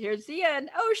is. Here's the end.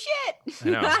 Oh, shit. I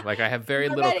know. Like, I have very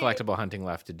little collectible hunting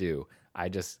left to do. I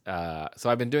just, so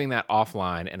I've been doing that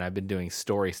offline, and I've been doing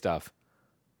story stuff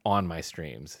on my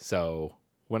streams. So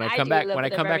when I come back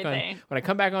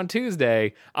on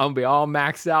Tuesday, I'm gonna be all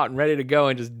maxed out and ready to go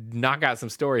and just knock out some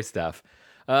story stuff.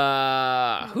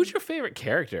 Who's your favorite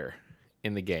character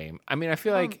in the game? I mean, I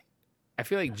feel like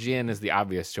Jin is the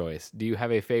obvious choice. Do you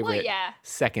have a favorite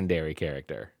secondary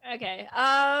character? Okay.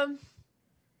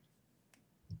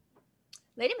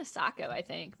 Lady Masako, I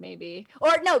think, maybe.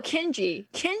 Or no, Kenji.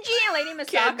 Kenji and Lady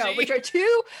Masako, which are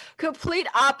two complete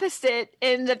opposite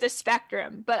ends of the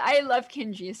spectrum. But I love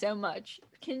Kenji so much.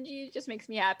 Kenji just makes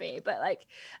me happy. But like,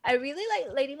 I really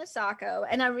like Lady Masako,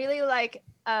 and I really like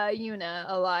Yuna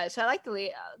a lot. So I like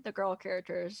the girl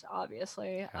characters,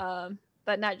 obviously. Yeah.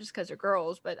 But not just because they're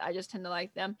girls, but I just tend to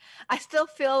like them. I still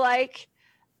feel like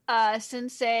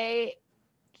Sensei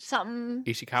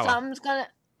Ishikawa.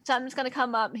 Something's gonna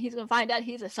come up. He's gonna find out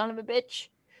he's a son of a bitch.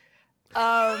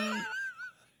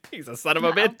 He's a son of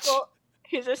a bitch.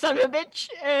 He's a son of a bitch.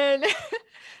 And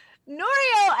Norio,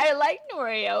 I like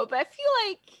Norio, but I feel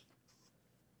like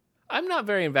I'm not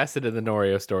very invested in the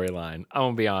Norio storyline. I'm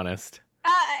gonna be honest.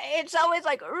 It's always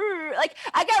like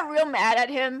I got real mad at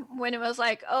him when it was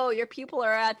like, oh, your people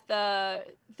are at the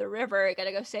river. I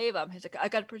gotta go save them. He's like, I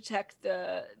gotta protect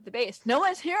the base. No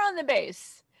one's here on the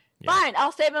base. Yeah. Fine,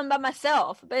 I'll save him by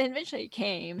myself. But eventually he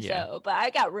came. Yeah. So, but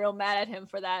I got real mad at him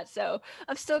for that. So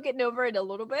I'm still getting over it a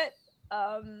little bit.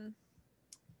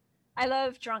 I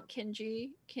love drunk Kenji.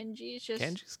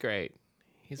 Kenji's great.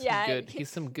 He's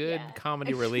some good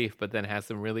comedy relief, but then has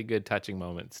some really good touching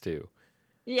moments too.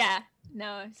 Yeah.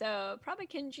 No. So probably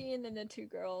Kenji and then the two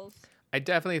girls. I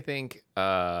definitely think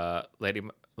Lady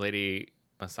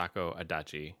Masako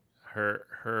Adachi,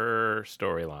 her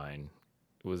storyline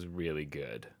was really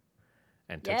good.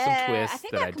 and took some twists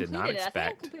that I did not I think I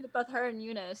expect. completed both her and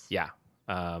Eunice. Yeah.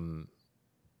 I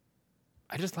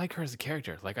just like her as a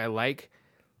character. Like I like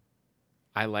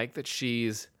that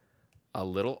she's a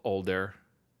little older,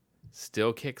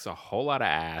 still kicks a whole lot of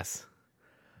ass.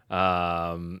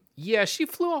 Yeah, she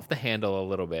flew off the handle a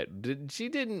little bit. She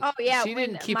didn't. Oh yeah, she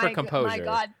didn't keep her composure. My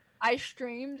God, I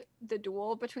streamed the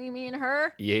duel between me and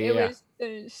her. Yeah, it was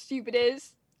the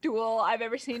stupidest duel I've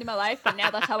ever seen in my life, but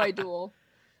now that's how I duel.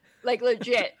 Like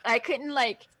legit, I couldn't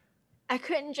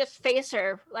just face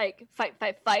her like fight.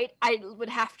 I would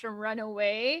have to run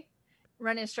away,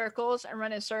 run in circles and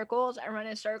run in circles and run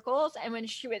in circles. And when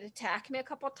she would attack me a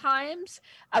couple times,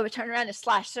 I would turn around and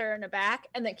slash her in the back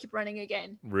and then keep running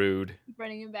again. Rude. Keep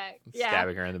running in back.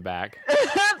 Stabbing her in the back.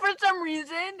 For some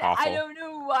reason. Awful. I don't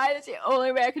know why. That's the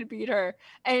only way I could beat her.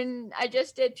 And I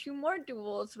just did 2 more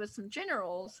duels with some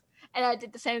generals. And I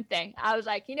did the same thing. I was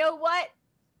like, you know what?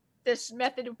 This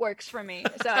method works for me.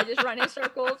 So I just run in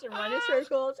circles and run in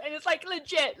circles. And it's like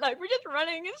legit. Like we're just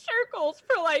running in circles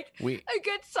for like a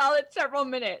good solid several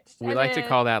minutes. We like to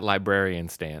call that librarian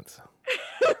stance.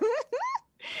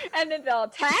 And then they'll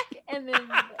attack. And then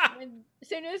as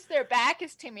soon as their back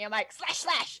is to me, I'm like,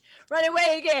 slash, run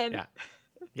away again. Yeah.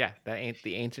 Yeah, that ain't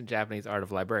the ancient Japanese art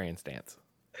of librarian stance.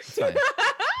 That's fine.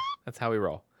 That's how we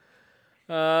roll.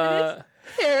 It's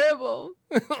terrible.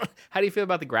 How do you feel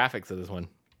about the graphics of this one?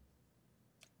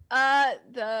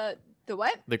 The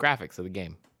what? The graphics of the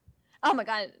game. Oh my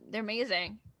God, they're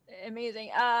amazing. I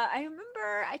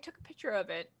remember I took a picture of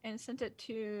it and sent it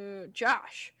to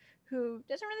Josh, who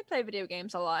doesn't really play video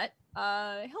games a lot.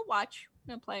 He'll watch,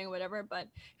 playing or whatever, but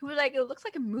he was like, it looks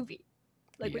like a movie.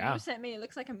 Like when you sent me, it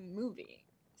looks like a movie.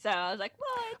 So I was like,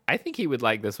 what? I think he would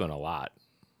like this one a lot.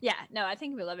 Yeah, no, I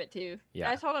think he would love it too.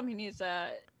 Yeah. I told him he needs to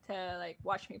like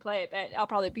watch me play it, but I'll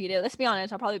probably beat it. Let's be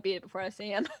honest, I'll probably beat it before I see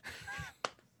him.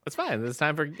 That's fine. It's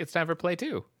time for play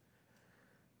 2.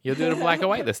 You'll do it in black and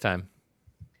white this time.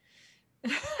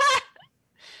 I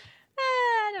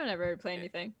don't ever play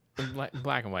anything.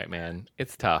 Black and white, man.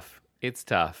 It's tough.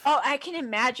 Oh, I can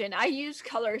imagine. I use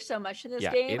color so much in this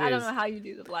game. I don't know how you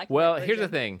do the black and white version. Here's the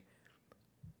thing.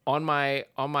 On my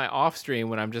off stream,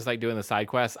 when I'm just like doing the side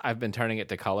quests, I've been turning it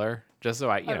to color just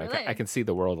so I I can see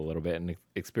the world a little bit and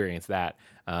experience that.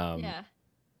 Yeah.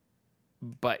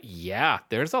 But yeah,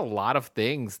 there's a lot of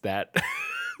things that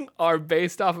are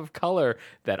based off of color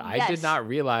that I did not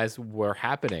realize were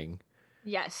happening.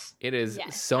 Yes. It is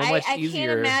so much easier. I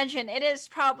can't imagine. It is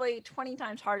probably 20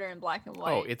 times harder in black and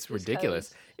white. Oh, it's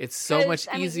ridiculous. It's so much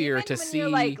easier to see. When you're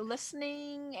like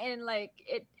listening and like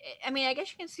it, I mean, I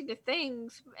guess you can see the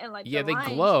things and like the lines, they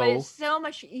glow. But it's so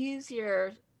much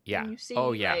easier when you see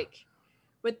like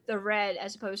with the red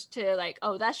as opposed to like,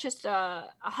 oh, that's just a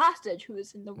hostage who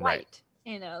is in the white. Right.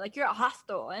 Like you're a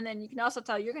hostile, and then you can also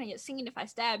tell you're gonna get seen if I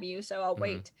stab you, so I'll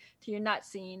wait till you're not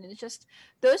seen. And it's just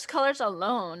those colors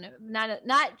alone, not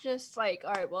just like,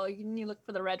 all right, well, you look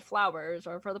for the red flowers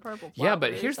or for the purple flowers. Yeah,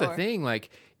 but here's the thing,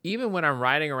 like even when I'm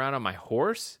riding around on my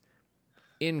horse,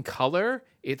 in color,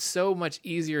 it's so much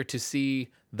easier to see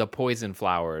the poison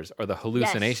flowers or the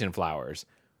hallucination flowers.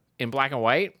 In black and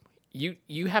white,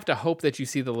 you have to hope that you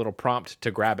see the little prompt to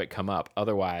grab it come up,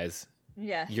 otherwise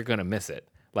you're gonna miss it.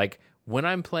 Like when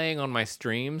I'm playing on my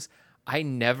streams, I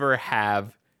never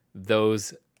have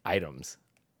those items.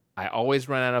 I always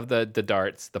run out of the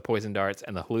darts, the poison darts,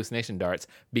 and the hallucination darts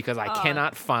because I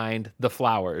cannot find the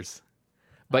flowers.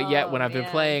 But yet when I've been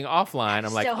playing offline,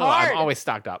 I'm like, I'm always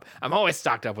stocked up. I'm always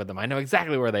stocked up with them. I know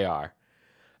exactly where they are.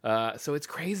 So it's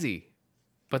crazy.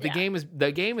 But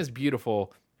the game is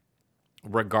beautiful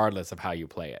regardless of how you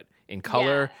play it. In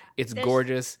color, it's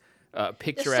gorgeous.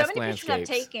 Picturesque so many landscapes. Pictures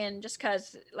I've taken just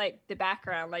because, like the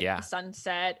background, like the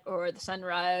sunset or the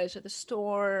sunrise or the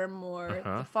storm or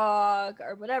the fog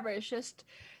or whatever. It's just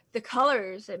the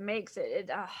colors. It makes it.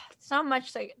 So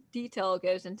much like detail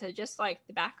goes into just like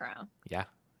the background.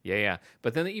 Yeah.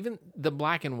 But then even the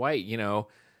black and white,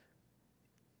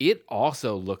 it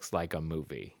also looks like a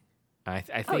movie. I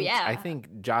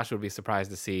think Josh would be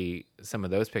surprised to see some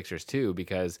of those pictures too,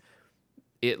 because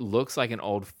it looks like an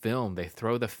old film. They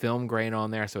throw the film grain on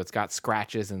there, so it's got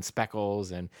scratches and speckles,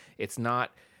 and it's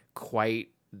not quite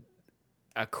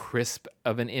a crisp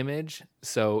of an image.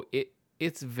 So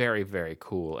it's very, very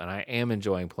cool, and I am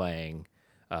enjoying playing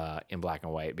in black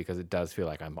and white because it does feel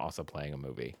like I'm also playing a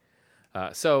movie.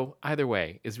 So either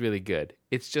way is really good.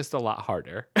 It's just a lot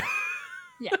harder.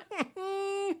 Yeah,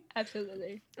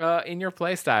 absolutely. In your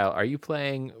play style, are you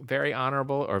playing very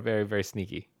honorable or very, very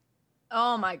sneaky?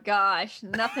 Oh my gosh,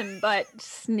 nothing but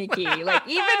sneaky. Like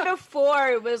even before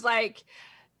it was like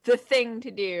the thing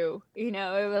to do. You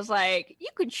know, it was like you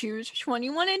could choose which one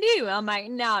you want to do. I'm like,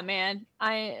 nah, man.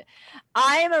 I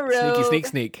am a rogue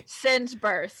Sneak. since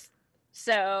birth.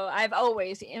 So I've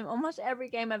always, in almost every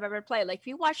game I've ever played, like if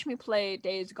you watch me play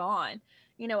Days Gone,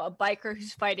 you know, a biker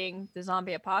who's fighting the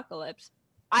zombie apocalypse,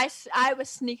 I was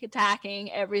sneak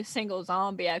attacking every single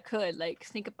zombie I could, like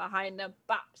sneak up behind them,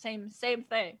 bop, same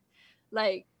thing.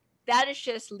 Like that is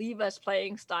just Leva's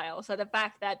playing style. So the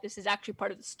fact that this is actually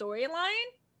part of the storyline,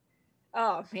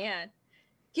 oh man,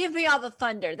 give me all the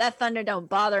thunder. That thunder don't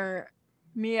bother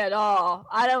me at all.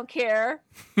 I don't care.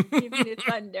 Give me the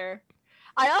thunder.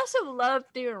 I also love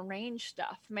doing range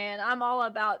stuff, man. I'm all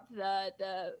about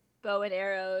the bow and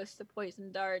arrows, the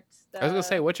poison darts. I was gonna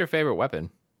say, what's your favorite weapon?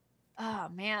 Oh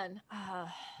man,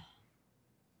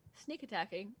 sneak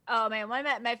attacking. Oh man,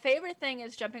 my favorite thing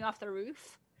is jumping off the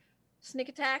roof, sneak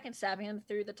attack, and stabbing him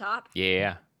through the top.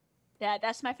 Yeah,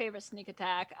 that's my favorite sneak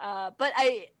attack. But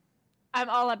I'm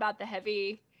all about the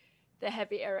heavy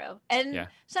arrow, and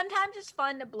sometimes it's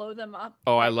fun to blow them up.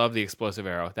 Oh, I love the explosive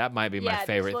arrow. That might be my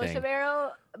favorite thing. Explosive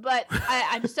arrow, but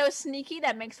I'm so sneaky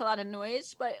that makes a lot of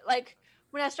noise. But like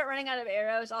when I start running out of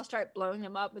arrows, I'll start blowing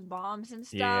them up with bombs and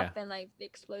stuff, and like the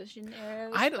explosion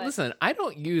arrows. Listen, I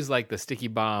don't use like the sticky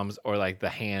bombs or like the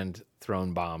hand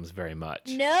thrown bombs very much.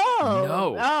 No.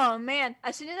 Oh man,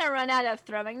 as soon as I run out of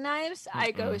throwing knives,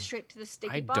 I go straight to the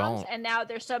sticky bombs, and now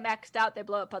they're so maxed out they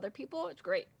blow up other people. It's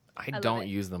great. I don't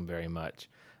use them very much.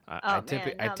 I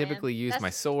typically use my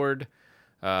sword.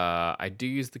 I do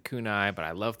use the kunai, but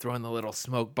I love throwing the little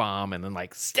smoke bomb and then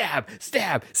like stab.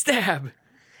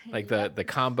 Like the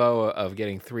combo of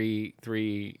getting three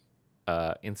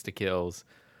insta kills.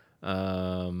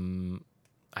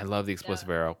 I love the explosive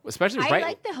arrow, especially I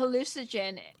like the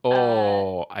hallucinogen.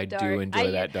 I do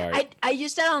enjoy that dart. I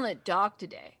used that on the dog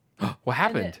today. What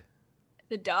happened?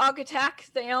 The dog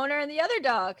attacked the owner and the other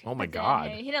dog. Oh my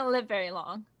God. He didn't live very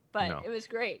long, but it was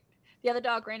great. The other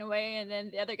dog ran away, and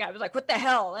then the other guy was like, "What the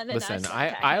hell?" And then listen,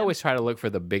 I always try to look for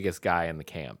the biggest guy in the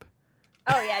camp.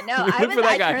 Oh yeah, no, I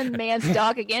turned the man's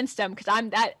dog against him because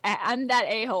I'm that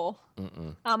a-hole.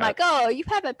 I'm like, oh, you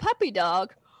have a puppy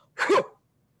dog.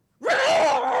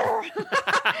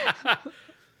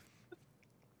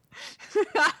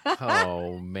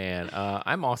 Oh man,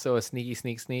 I'm also a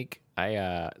sneak.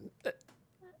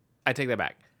 I take that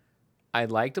back. I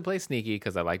like to play sneaky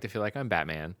because I like to feel like I'm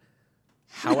Batman.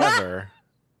 However,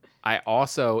 I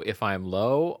also, if I'm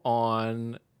low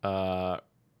on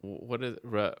what is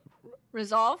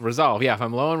Resolve? Yeah, if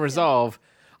I'm low on Resolve,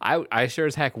 I sure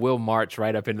as heck will march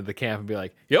right up into the camp and be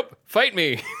like, "Yep, fight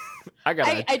me." I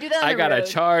do that. I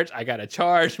gotta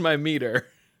charge my meter.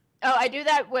 Oh, I do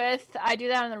that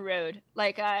on the road.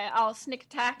 Like I'll sneak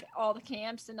attack all the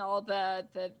camps and all those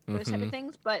type of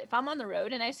things. But if I'm on the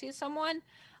road and I see someone,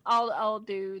 I'll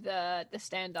do the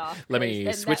standoff. Let me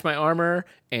switch my armor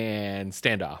and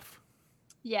standoff.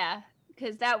 Yeah,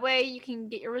 because that way you can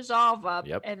get your resolve up,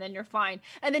 and then you're fine.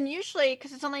 And then usually,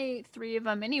 because it's only 3 of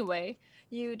them anyway,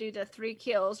 you do the 3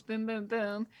 kills, boom, boom,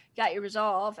 boom, got your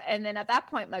resolve, and then at that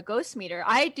point, my ghost meter.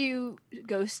 I do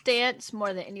ghost stance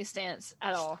more than any stance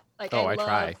at all. Like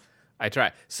I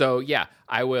try. So yeah,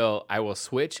 I will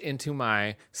switch into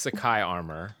my Sakai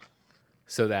armor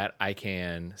so that I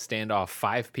can stand off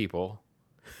 5 people,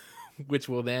 which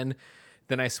will then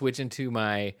I switch into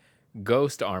my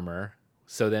ghost armor.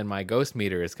 So then my ghost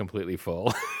meter is completely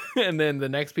full. And then the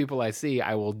next people I see,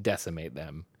 I will decimate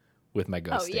them with my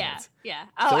ghost stance. Yeah.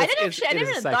 Oh, so I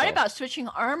never even thought about switching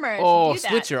armor. Oh,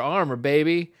 switch your armor,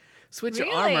 baby. Switch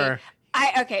your armor.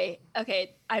 Okay.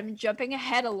 I'm jumping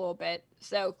ahead a little bit.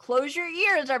 So close your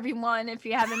ears, everyone, if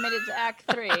you haven't made it to Act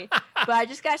 3. But I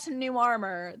just got some new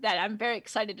armor that I'm very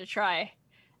excited to try.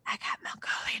 I got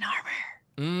Mongolian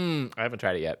armor. I haven't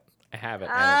tried it yet. I haven't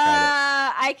tried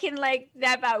it. I can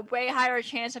have a way higher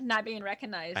chance of not being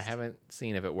recognized. I haven't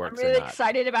seen if it works I'm really or not.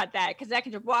 excited about that because I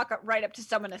can just walk up right up to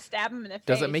someone and stab them in the face.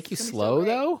 Does it make you slow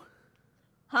though?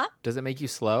 Huh? Does it make you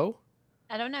slow?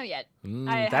 I don't know yet.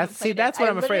 That's what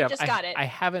I'm afraid of. Got it. I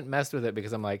haven't messed with it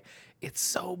because I'm like, it's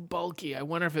so bulky. I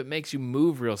wonder if it makes you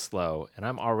move real slow, and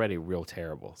I'm already real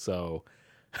terrible. So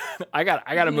I got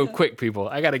to move quick, people.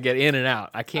 I got to get in and out.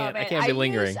 I can't be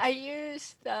lingering. I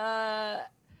use the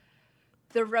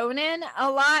Ronin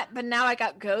a lot, but now I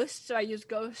got Ghost, so I use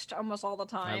Ghost almost all the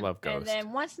time. I love Ghost. And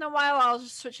then once in a while, I'll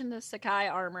just switch into Sakai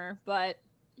armor. But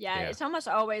yeah, it's almost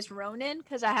always Ronin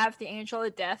because I have the Angel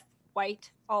of Death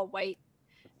all white,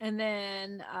 and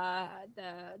then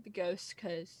the Ghost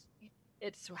because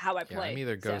it's how I play. I'm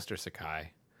either Ghost or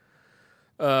Sakai.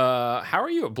 How are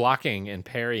you at blocking and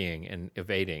parrying and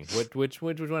evading? Which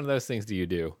one of those things do you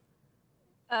do?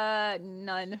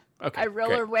 None. Okay, I roll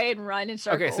great. away and run in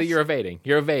circles. Okay, so you're evading.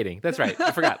 You're evading. That's right.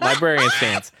 I forgot. Librarian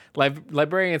stance.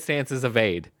 Librarian stance is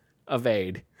evade.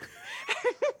 Evade.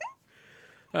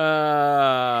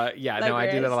 Yeah, no, I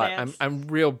do that a lot. I'm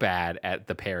real bad at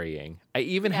the parrying. I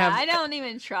don't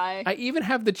even try. I even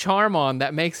have the charm on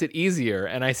that makes it easier,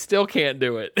 and I still can't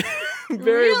do it.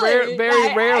 Very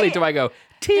rarely do I go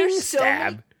ting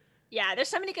stab. There's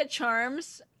so many good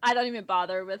charms. I don't even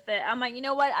bother with it. I'm like, you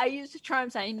know what? I use the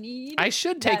charms I need. I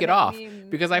should take it off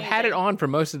because I've had it on for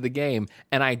most of the game,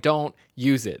 and I don't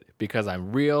use it because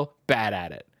I'm real bad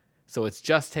at it. So it's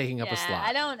just taking up a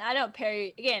slot. I don't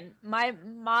parry. Again,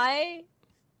 my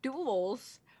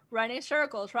duels run in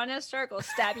circles,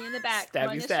 stab you in the back,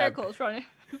 run in circles, run.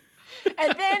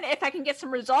 And then if I can get some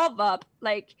resolve up,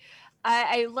 like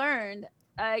I learned,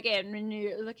 again, when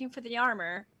you're looking for the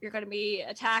armor, you're going to be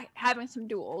having some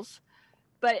duels,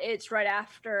 but it's right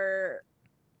after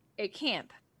a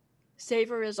camp.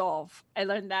 Save or resolve. I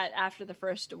learned that after the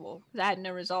first duel. I had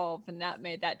no resolve, and that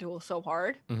made that duel so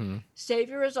hard. Mm-hmm. Save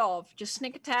your resolve. Just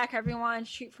sneak attack everyone,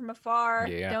 shoot from afar.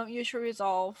 Yeah. Don't use your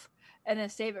resolve, and then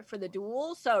save it for the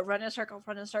duel. So run in a circle,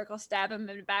 stab him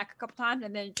in the back a couple times,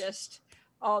 and then just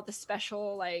all the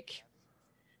special, like,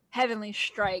 heavenly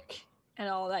strike and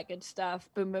all that good stuff.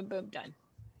 Boom, boom, boom, done.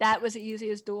 That was the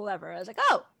easiest duel ever. I was like,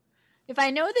 oh, if I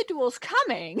know the duel's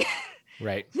coming...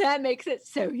 Right. That makes it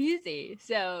so easy.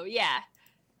 So, yeah,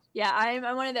 I'm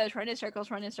one of those run in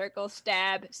circles,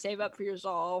 stab, save up for your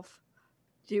resolve,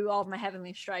 do all of my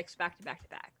heavenly strikes back to back to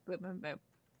back. Boom, boom, boom.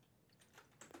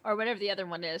 Or whatever the other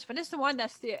one is. But it's the one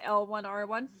that's the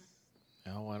L1R1.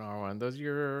 L1R1. Those are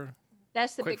your...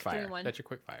 That's the quick big fire. 3-1. That's your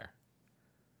quick fire.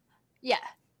 Yeah.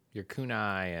 Your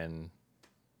kunai and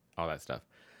all that stuff.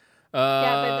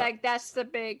 But like that's the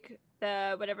big...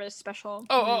 The whatever the special.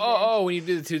 Oh! When you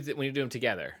do them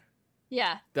together.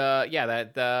 Yeah. I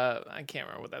can't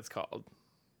remember what that's called.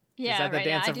 Yeah, Is that the right.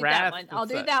 Dance I'll of do Wrath? that one. I'll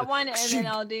do that one, and then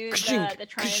I'll do the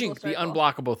triangle circle. The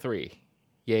unblockable 3.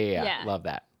 Yeah. Love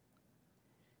that.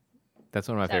 That's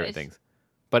one of my favorite things.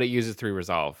 But it uses 3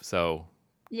 resolve, so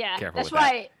careful that's with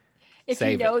why. that. If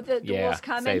you know the duel's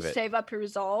coming, save up your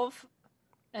resolve,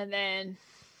 and then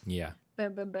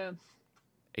boom, boom, boom.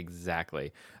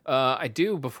 Exactly. I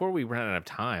do, before we run out of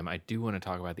time, I do want to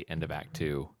talk about the end of Act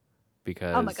 2.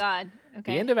 Because oh my God.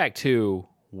 Okay. The end of Act 2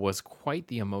 was quite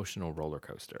the emotional roller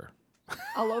coaster.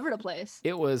 All over the place.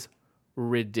 It was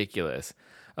ridiculous.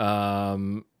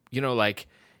 It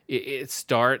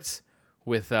starts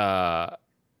with Yuna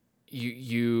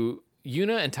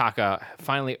and Taka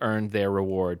finally earned their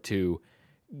reward to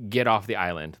get off the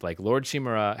island. Like, Lord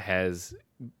Shimura has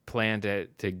planned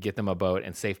to get them a boat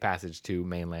and safe passage to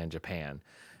mainland Japan.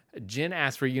 Jin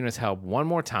asked for Yuna's help one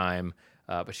more time,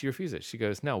 but she refuses. She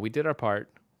goes, no, we did our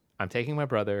part. I'm taking my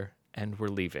brother, and we're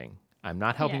leaving. I'm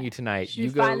not helping you tonight. You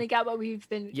finally got what we've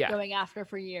been going after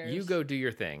for years. You go do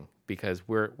your thing, because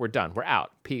we're done. We're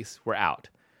out. Peace. We're out.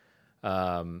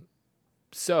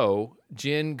 So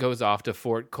Jin goes off to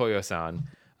Fort Koyosan,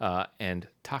 and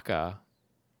Taka,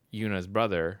 Yuna's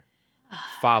brother,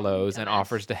 follows and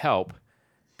offers to help,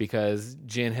 because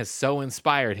Jin has so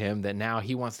inspired him that now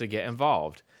he wants to get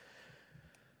involved.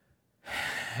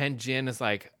 And Jin is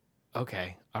like,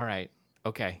 okay, all right,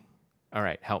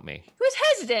 help me. He was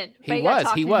hesitant. He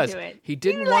was. He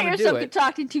didn't want to do it.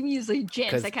 Talking to me easily,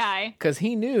 Jin Sakai. Because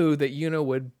he knew that Yuna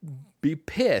would be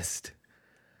pissed.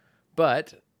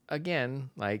 But again,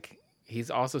 like, he's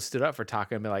also stood up for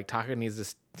Taka and been like, Taka needs to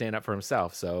stand up for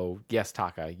himself. So yes,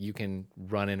 Taka, you can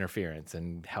run interference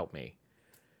and help me.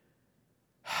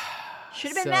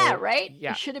 Should have been that, right?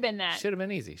 Yeah. It should have been that. Should have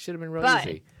been easy. Should have been real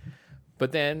easy.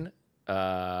 But then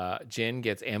Jin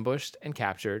gets ambushed and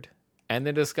captured, and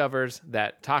then discovers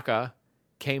that Taka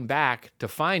came back to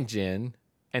find Jin,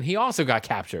 and he also got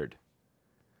captured.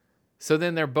 So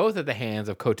then they're both at the hands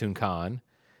of Khotun Khan,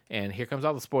 and here comes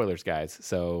all the spoilers, guys.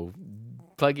 So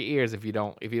plug your ears if you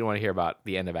don't want to hear about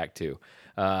the end of Act 2.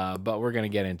 But we're gonna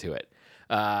get into it.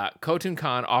 Khotun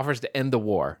Khan offers to end the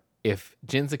war if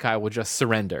Jin Sakai will just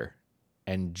surrender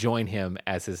and join him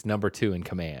as his number 2 in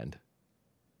command.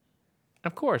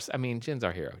 Of course, I mean, Jin's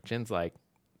our hero. Jin's like,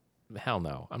 hell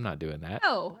no, I'm not doing that.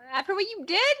 Oh, after what you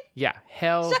did? Yeah,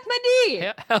 hell. Suck my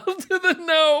D. Hell to the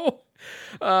no.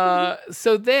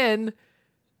 So then,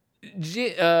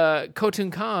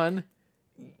 Khotun Khan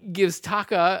gives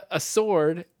Taka a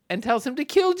sword and tells him to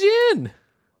kill Jin.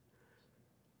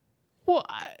 Well,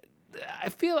 I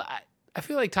feel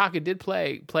like Taka did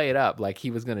play it up like he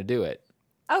was going to do it.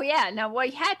 Oh yeah, no, well,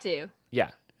 he had to.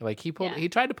 Yeah, like he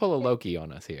tried to pull a Loki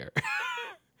on us here.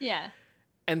 Yeah.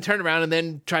 And turned around and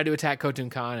then tried to attack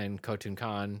Khotun Khan, and Khotun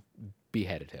Khan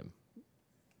beheaded him.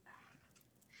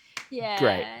 Yeah.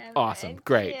 Great. Awesome.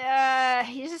 Great. Yeah.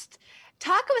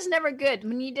 Taka was never good.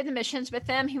 When you did the missions with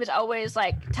him, he was always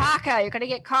like, Taka, you're gonna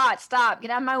get caught. Stop.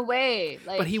 Get out of my way.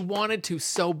 Like, But he wanted to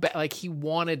so bad. Like, he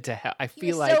wanted to help. I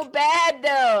feel like so bad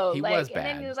though. he like, was bad. And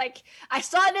then he was like, I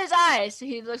saw it in his eyes. So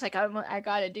he looks like I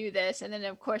gotta do this. And then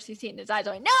of course he's seeing his eyes.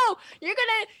 I'm like, no, you're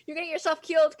gonna get yourself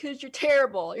killed because you're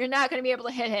terrible. You're not gonna be able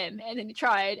to hit him. And then he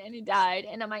tried and he died.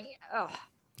 And I'm like, oh.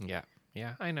 Yeah.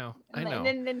 I know. And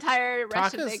then the entire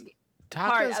rest of the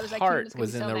Taka's heart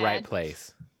was in so the mad. right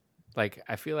place. Like,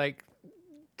 I feel like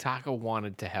Taka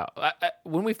wanted to help.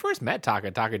 When we first met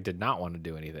Taka did not want to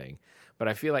do anything. But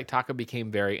I feel like Taka became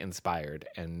very inspired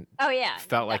and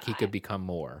felt like he could become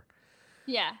more.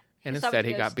 Yeah. And instead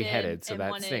he got beheaded, so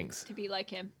that stinks. To be like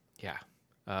him. Yeah.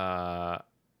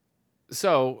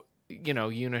 So,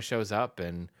 Yuna shows up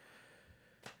and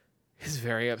is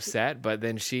very upset, but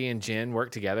then she and Jin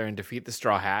work together and defeat the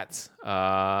Straw Hats.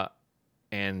 So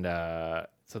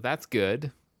that's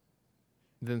good.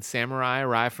 Then samurai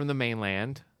arrive from the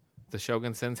mainland. The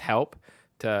shogun sends help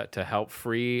to help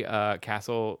free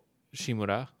Castle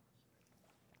Shimura.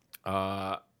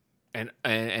 And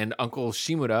Uncle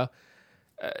Shimura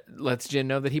lets Jin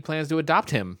know that he plans to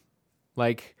adopt him.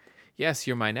 Like, yes,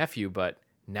 you're my nephew, but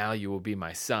now you will be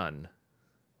my son.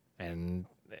 And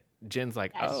Jin's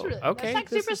like, okay, that's like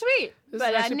super sweet. This is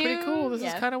actually pretty cool. This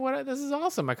is kind of this is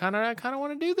awesome. I kind of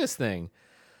want to do this thing.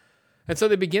 And so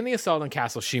they begin the assault on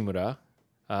Castle Shimura.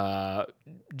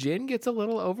 Jin gets a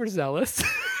little overzealous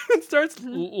and starts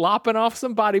lopping off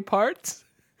some body parts.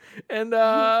 And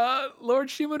Lord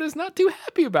Shimura's not too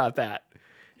happy about that.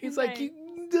 He's like,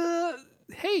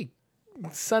 hey,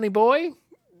 sonny boy,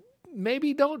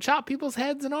 maybe don't chop people's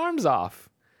heads and arms off.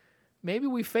 Maybe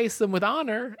we face them with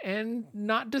honor and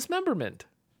not dismemberment.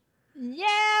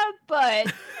 Yeah,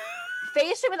 but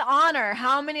face it with honor.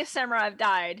 How many samurai have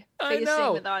died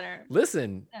facing with honor?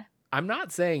 Listen, I'm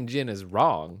not saying Jin is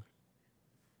wrong.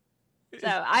 So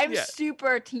I'm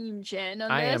super team Jin on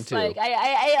this. I am too. Like,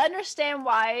 I understand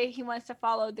why he wants to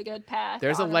follow the good path.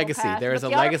 There's a legacy. Path, there is a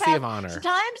legacy of honor.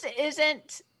 Sometimes it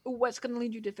isn't what's going to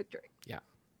lead you to victory. Yeah.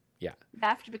 You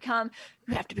have to become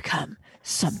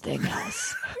something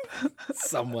else.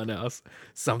 Someone else.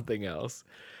 Something else.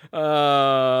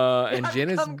 And Jin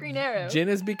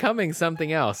is becoming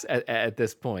something else at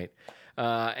this point.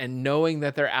 And knowing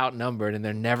that they're outnumbered and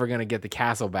they're never going to get the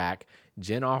castle back,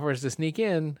 Jin offers to sneak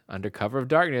in under cover of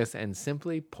darkness and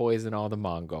simply poison all the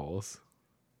Mongols.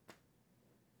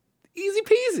 Easy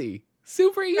peasy.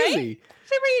 Super easy. Right?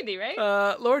 Super easy, right?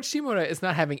 Lord Shimura is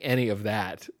not having any of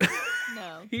that.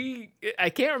 No. I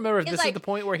can't remember if this is the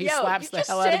point where he slaps the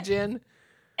hell out of Jin.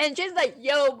 And Jin's like,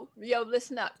 yo,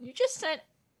 listen up. You just sent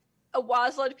a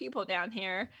wazzload of people down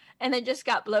here and they just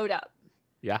got blowed up.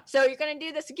 Yeah. So you're going to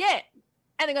do this again.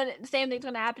 And the same thing's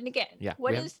going to happen again. Yeah.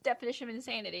 What is the definition of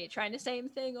insanity? Trying the same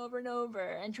thing over and over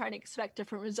and trying to expect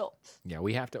different results. Yeah,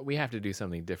 we have to do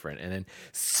something different. And then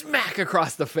smack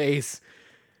across the face.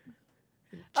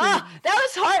 That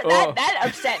was hard. Oh. That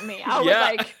upset me. I was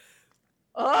like,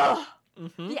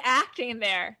 the acting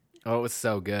there. Oh, it was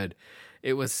so good.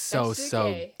 It was so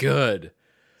good.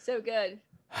 So good.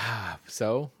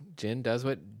 So Jin does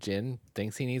what Jin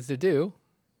thinks he needs to do.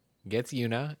 Gets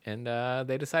Yuna, and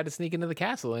they decide to sneak into the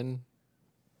castle and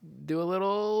do a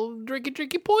little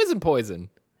drinky poison.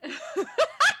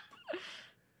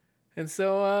 And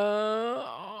so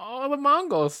all the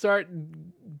Mongols start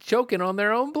choking on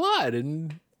their own blood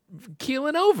and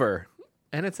keeling over.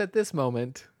 And it's at this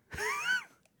moment,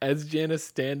 as Jin is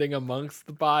standing amongst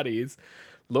the bodies,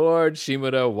 Lord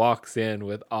Shimura walks in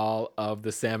with all of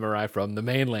the samurai from the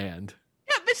mainland.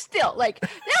 Yeah, but still, like,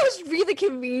 that was really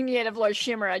convenient of Lord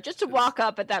Shimura just to walk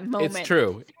up at that moment. It's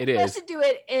true. It is. Supposed to do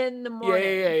it in the morning.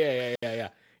 Yeah.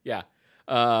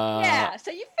 Yeah,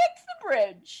 so you fix the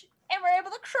bridge, and we're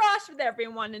able to cross with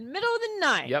everyone in the middle of the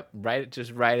night. Yep,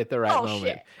 just right at the right moment.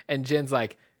 Shit. And Jin's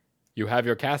like, you have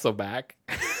your castle back.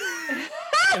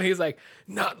 And he's like,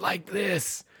 not like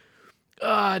this.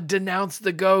 Denounce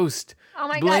the ghost. Oh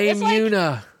my Blame God.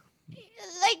 Yuna.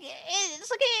 It's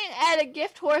looking at a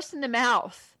gift horse in the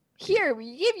mouth. Here,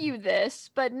 we give you this,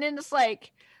 but then it's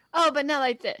like, oh, but not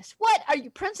like this. What? Are you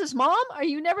Princess Mom? Are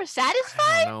you never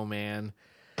satisfied? I don't know, man.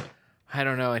 I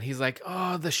don't know. And he's like,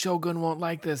 oh, the Shogun won't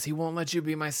like this. He won't let you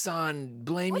be my son.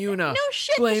 Blame Yuna. No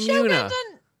shit. Blame the Shogun's Yuna.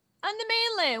 On the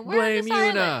mainland. We're Blame on this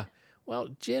Yuna. island. Well,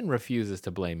 Jin refuses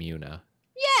to blame Yuna.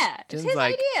 Yeah, it's Jin's his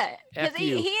like, idea. Because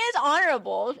he is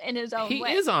honorable in his own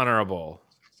way. He is honorable.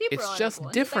 Super it's honorable.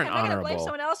 just different I'm not honorable. gonna blame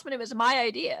someone else when it was my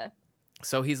idea.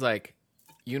 So he's like,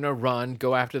 Yuna, run,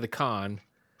 go after the Khan.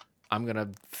 I'm going to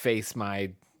face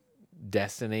my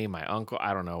destiny, my uncle.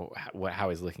 I don't know how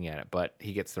he's looking at it, but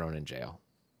he gets thrown in jail.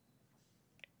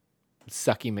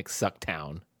 Sucky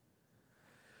McSucktown.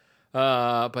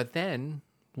 But then,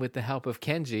 with the help of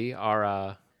Kenji,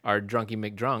 our drunky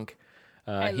McDrunk,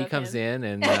 he comes in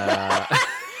and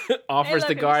offers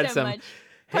the guard some.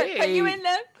 Hey, put you in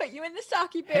the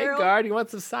sake barrel. Hey, guard, you want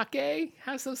some sake?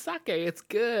 Have some sake. It's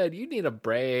good. You need a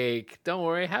break. Don't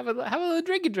worry. Have a little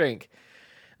drinky drink.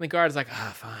 And the guard's like,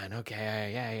 oh, fine.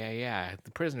 Okay. Yeah.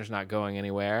 The prisoner's not going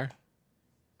anywhere.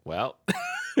 Well,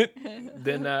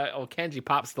 then old Kenji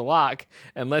pops the lock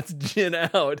and lets Jin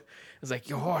out. It's like,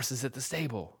 your horse is at the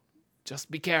stable. Just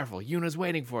be careful. Yuna's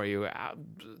waiting for you out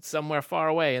somewhere far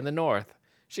away in the north.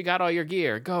 She got all your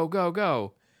gear. Go, go,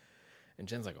 go. And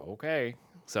Jin's like, okay.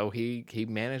 So he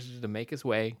managed to make his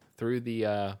way through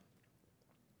the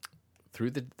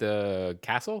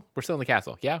castle. We're still in the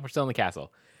castle. Yeah, we're still in the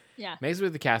castle. Yeah. Makes it through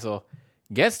the castle,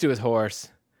 gets to his horse,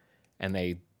 and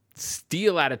they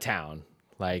steal out of town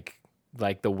like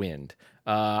the wind.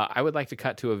 I would like to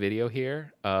cut to a video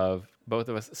here of both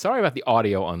of us. Sorry about the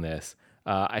audio on this.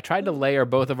 I tried to layer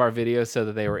both of our videos so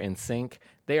that they were in sync.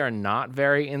 They are not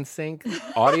very in sync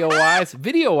audio-wise.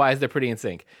 Video-wise, they're pretty in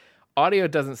sync. Audio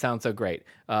doesn't sound so great,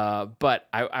 but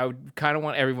I would kind of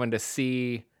want everyone to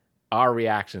see our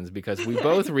reactions because we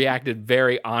both reacted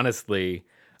very honestly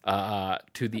to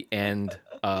the end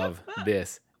of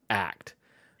this act.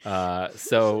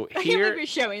 So here, I can't believe you're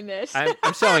showing this.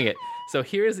 I'm showing it. So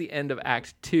here's the end of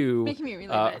Act 2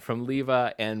 from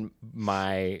Leva and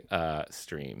my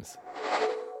streams.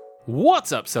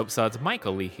 What's up, Soapsuds?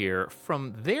 Michael Lee here.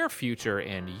 From their future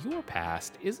and your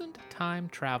past, isn't time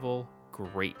travel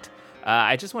great?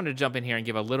 I just wanted to jump in here and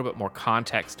give a little bit more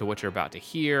context to what you're about to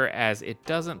hear, as it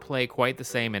doesn't play quite the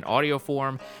same in audio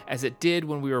form as it did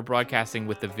when we were broadcasting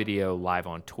with the video live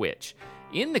on Twitch.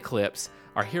 In the clips,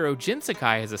 our hero Jin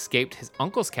Sakai has escaped his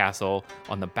uncle's castle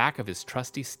on the back of his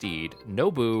trusty steed,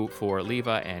 Nobu for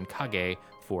Leva and Kage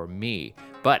for me.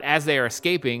 But as they are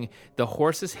escaping, the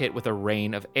horse is hit with a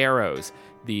rain of arrows.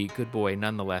 The good boy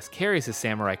nonetheless carries his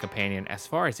samurai companion as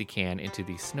far as he can into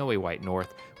the snowy white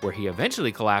north, where he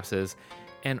eventually collapses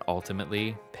and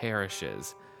ultimately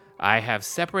perishes. I have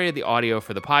separated the audio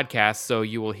for the podcast, so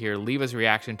you will hear Leva's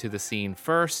reaction to the scene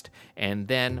first, and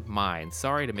then mine.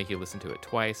 Sorry to make you listen to it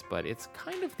twice, but it's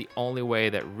kind of the only way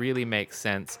that really makes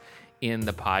sense in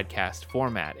the podcast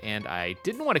format. And I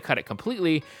didn't want to cut it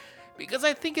completely, because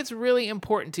I think it's really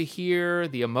important to hear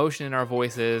the emotion in our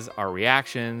voices, our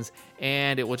reactions,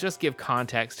 and it will just give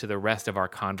context to the rest of our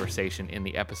conversation in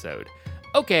the episode.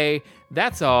 Okay,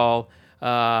 that's all.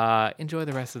 Enjoy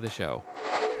the rest of the show.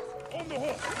 On the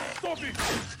horse! Stop it!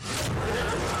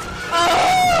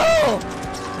 Oh!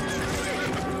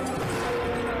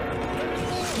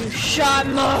 You shot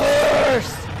my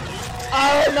horse!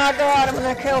 Oh my god, I'm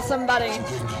gonna kill somebody.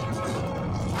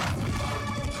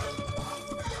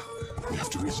 We have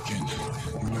to reach Jin.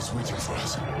 Yuna's waiting for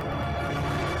us.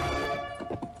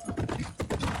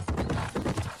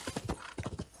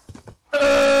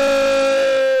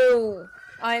 Oh!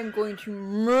 I am going to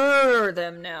murder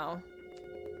them now.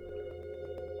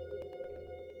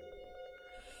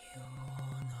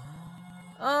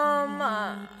 Oh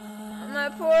my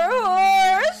poor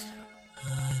horse!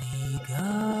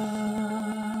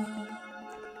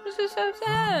 This is so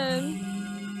sad.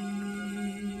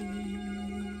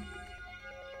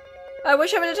 I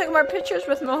wish I would have taken more pictures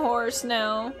with my horse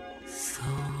now.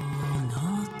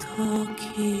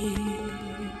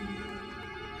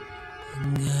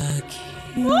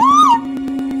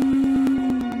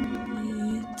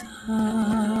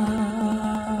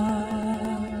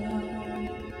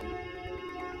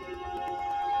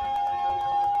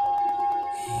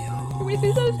 It makes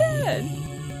me so sad.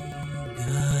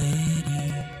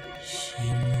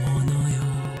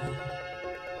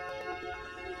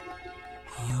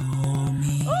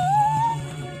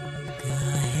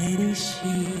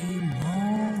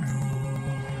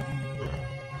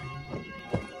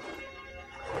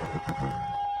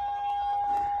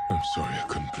 I'm sorry I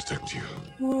couldn't protect you.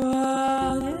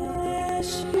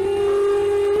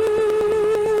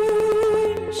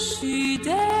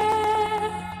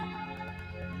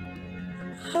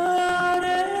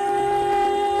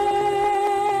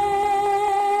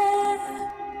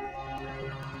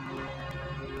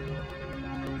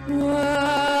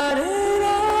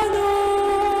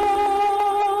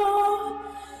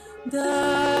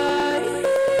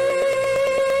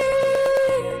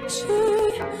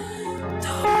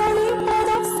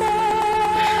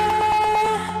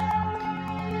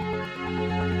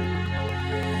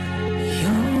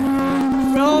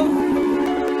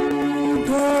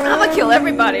 I'm gonna kill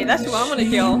everybody. That's who I'm gonna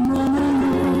kill.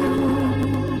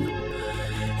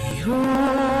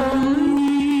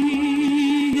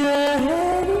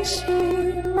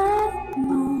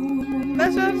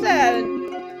 That's so sad.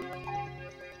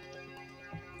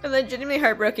 And legitimately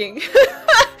heartbreaking.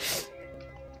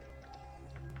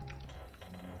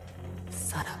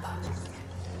 さらば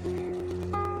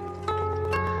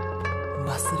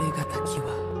忘れがたきは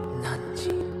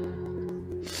汝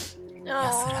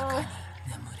安らかに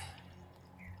眠れ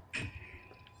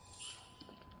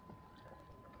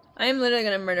I am literally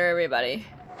gonna murder everybody.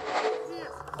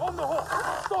 On the hook!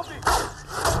 Stop it!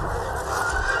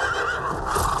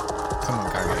 Come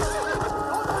on,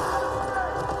 Kage.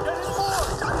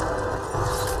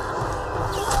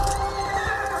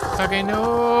 Kage,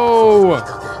 no!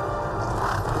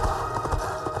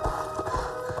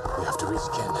 We have to reach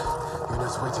Ken.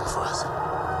 Yuna's waiting for us.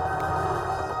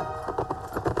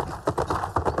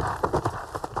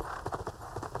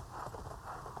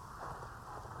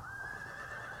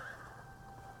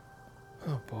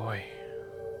 Oh boy.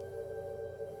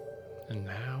 And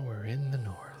now we're in the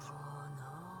north.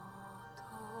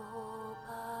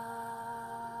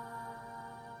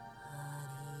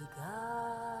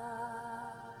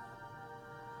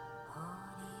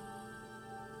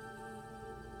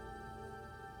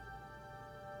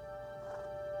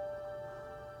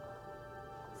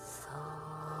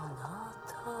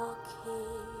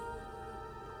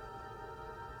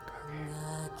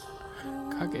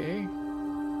 Kage?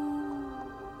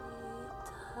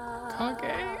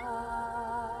 Kage?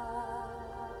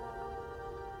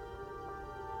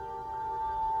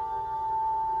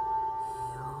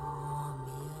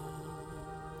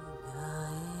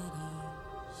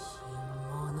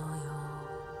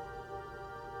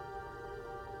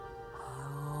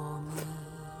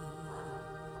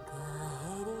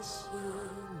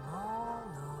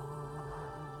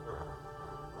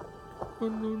 Oh,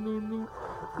 no, no, no.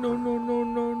 No, no, no,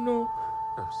 no, no.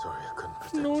 I'm sorry I couldn't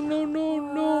protect No, you. no, no,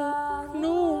 no.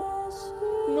 No.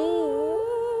 No.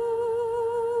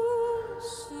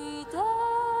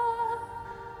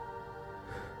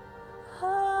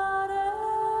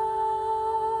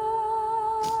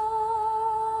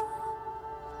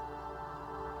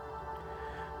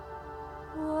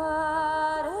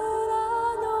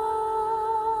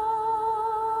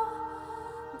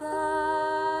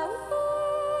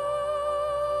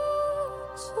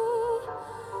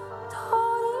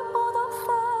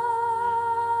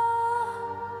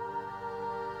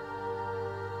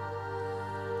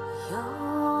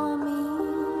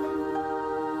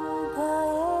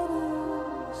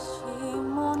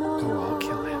 Oh, I'll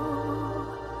kill him.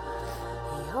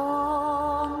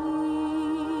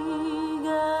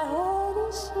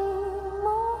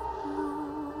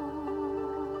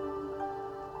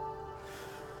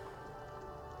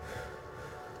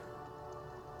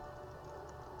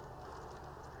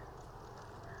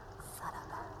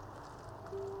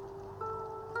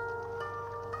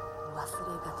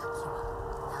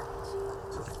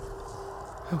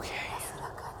 Okay.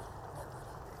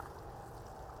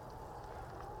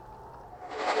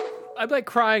 I'm like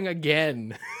crying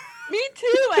again. Me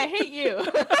too. I hate you.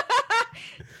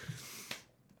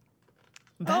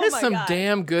 That Oh is my some God.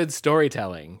 damn good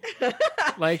storytelling.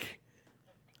 Like,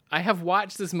 I have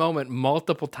watched this moment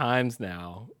multiple times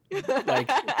now, like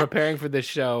preparing for this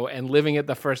show and living it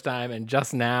the first time and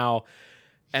just now.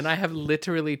 And I have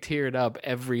literally teared up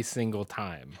every single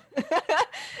time.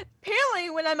 Apparently,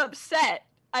 when I'm upset,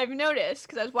 I've noticed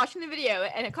because I was watching the video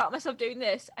and I caught myself doing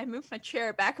this. I moved my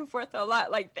chair back and forth a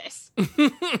lot like this.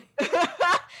 This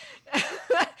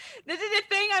is a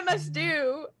thing I must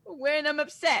do when I'm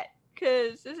upset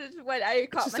because this is what I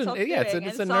caught just a- myself yeah, doing.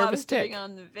 it's and a saw I nervous was doing tick.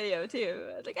 on the video too.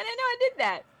 I was like, I didn't know I did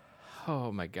that.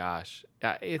 Oh my gosh.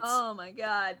 It's Oh my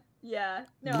God. Yeah.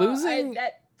 No, Losing-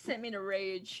 that sent me to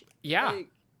rage. yeah. Like,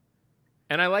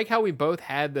 And I like how we both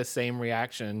had the same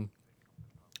reaction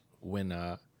when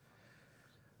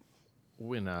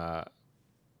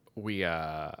we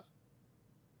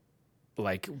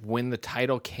like when the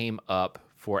title came up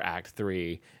for Act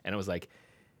 3 and it was like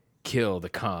kill the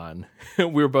Khan. We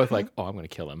were both like, "Oh, I'm going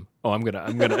to kill him. Oh, I'm going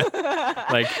to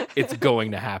like it's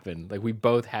going to happen." Like we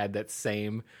both had that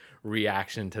same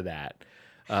reaction to that.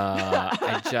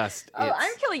 I just I'm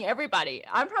killing everybody.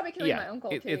 I'm probably killing my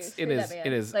uncle too. it Screw that is man.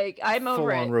 it is like I'm full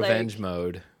over on it. revenge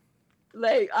mode.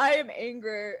 Like I am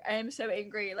angry. I am so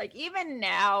angry. Like even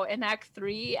now in Act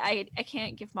 3, I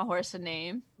can't give my horse a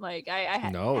name. Like I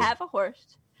No. have a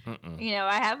horse. Mm-mm. You know,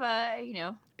 I have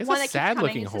a It's one a that keeps sad coming.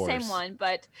 looking It's horse. the same one,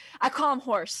 but I call him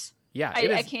Horse. Yeah,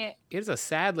 I can't. It is a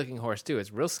sad looking horse too.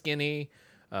 It's real skinny,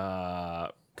 kind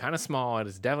of small. It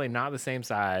is definitely not the same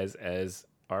size as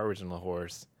our original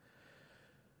horse.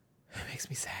 It makes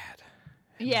me sad.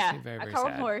 It makes Yeah, me very, I very call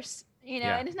him sad. Horse. You know,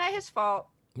 Yeah. and it's not his fault.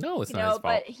 No, it's you not know, his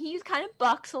but fault. he's kind of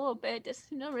bucks a little bit.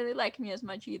 Doesn't really like me as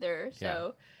much either. Yeah.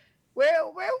 So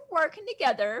we're working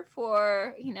together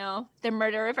for the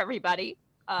murder of everybody,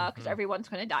 because everyone's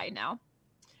gonna die now.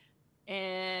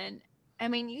 And I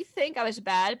mean, you think I was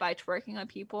bad by twerking on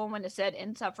people when it said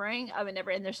end suffering? I would never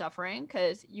end their suffering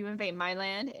because you invade my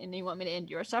land and you want me to end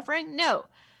your suffering? No,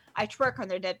 I twerk on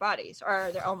their dead bodies or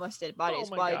their almost dead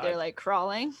bodies my while God. they're like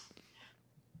crawling.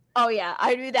 Oh yeah,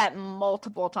 I do that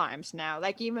multiple times now,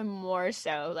 like even more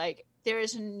so. Like there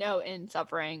is no end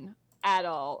suffering at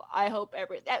all. I hope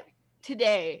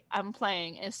today I'm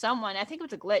playing and someone, I think it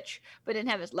was a glitch, but didn't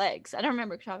have his legs. I don't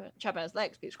remember chopping his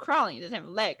legs, but he was crawling. He doesn't have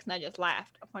legs, and I just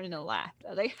laughed. I pointed and laughed. I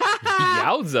was like, ha ha!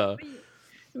 Yowza.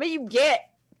 What you get?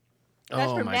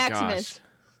 That's Oh for my Maximus.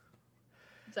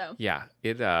 gosh. So Yeah,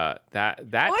 it that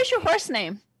what was your horse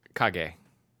name? Kage.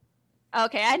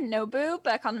 Okay, I had Nobu,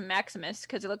 but I called him Maximus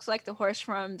because it looks like the horse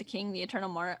from the King, the Eternal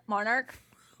Monarch,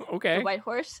 Okay. the white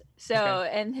horse. So,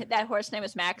 and that horse name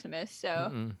is Maximus.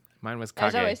 So, Mine was that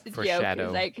was always Kage the for joke. It Shadow.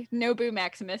 was like Nobu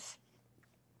Maximus.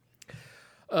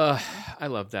 I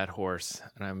love that horse,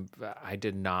 and I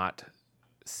did not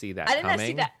see that I did coming. not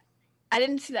see that. I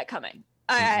didn't see that coming.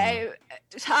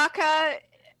 Taka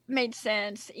made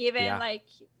sense. Even like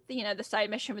the side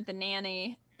mission with the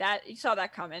nanny, that you saw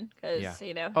that coming because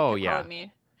Oh,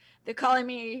 they're calling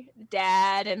me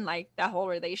dad, and like that whole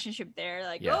relationship there.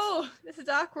 Like, Yes. oh, this is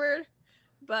awkward.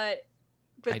 But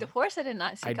the horse I did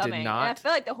not see I did coming. And I not-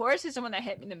 feel like the horse is the one that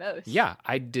hit me the most. Yeah,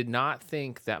 I did not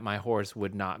think that my horse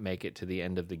would not make it to the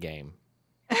end of the game.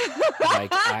 Like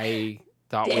I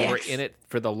thought we were Dicks. in it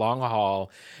for the long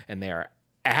haul, and they are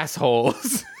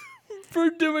assholes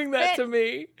for doing that to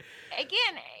me.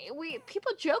 Again,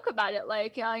 people joke about it,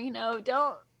 like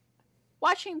don't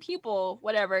watching people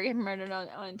whatever get murdered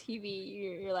on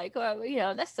TV. You're like, oh,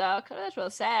 that sucks. That's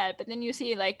real sad. But then you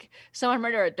see like someone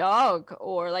murder a dog,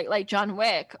 or like John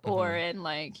Wick, or in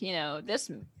like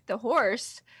the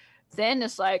horse. Then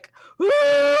it's like,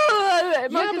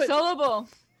 inconsolable.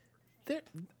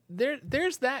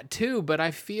 There's that too, but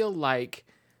I feel like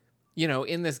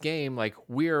in this game, like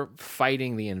we're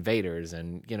fighting the invaders,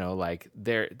 and like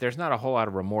there's not a whole lot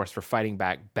of remorse for fighting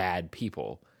back bad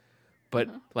people, but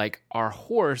like our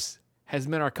horse has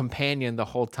been our companion the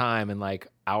whole time, and like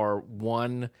our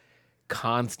one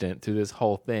constant through this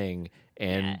whole thing,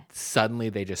 and suddenly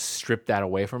they just strip that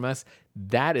away from us.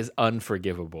 That is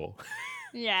unforgivable.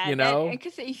 Yeah,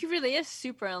 because he really is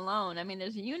super alone. I mean,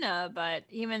 there's Yuna, but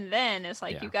even then, it's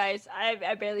like you guys.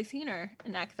 I've barely seen her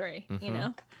in Act 3.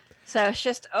 So it's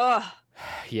just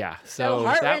yeah. So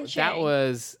heart-wrenching. that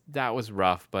was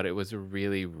rough, but it was a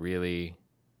really, really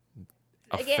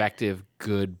effective,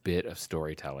 good bit of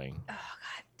storytelling. Oh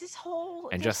god, this whole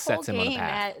just sets him on a game,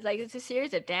 path. like it's a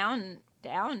series of down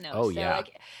notes. Oh, So, yeah.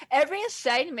 like every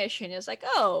side mission is like,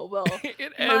 oh well,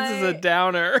 It ends as a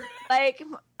downer. like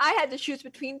I had to choose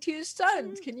between two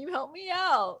sons. Can you help me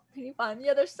out? Can you find the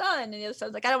other son? And the other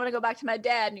son's like, I don't want to go back to my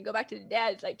dad. And you go back to the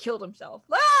dad, he's like killed himself.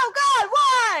 Oh God,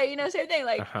 why? Same thing.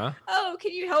 Like, oh,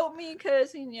 can you help me?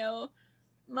 Because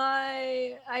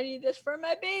I need this for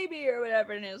my baby or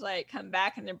whatever. And it was like, come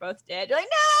back and they're both dead. You're like,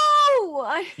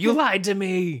 no, You lied to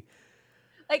me.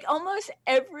 like almost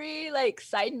every like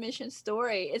side mission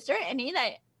story. Is there any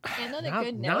that end on a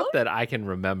good note? Not that I can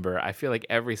remember. I feel like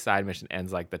every side mission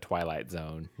ends like the Twilight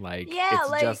Zone. Like Yeah, it's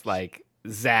like- just like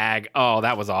Zag. Oh,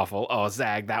 that was awful. Oh,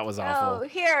 Zag, that was Oh, awful.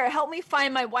 here, help me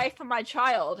find my wife and my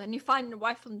child. And you find your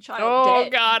wife and child Oh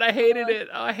dead. God, I hated it.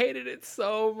 Oh, I hated it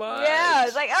so much. Yeah,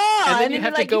 it's like, oh, And then you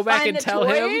have to like, go back find and the tell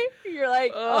toy, him. You're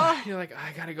like, oh, You're like,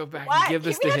 I gotta go back what? and give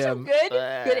this Can to we have him.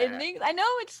 some good endings? I know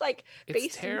it's like It's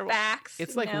based terrible. in facts.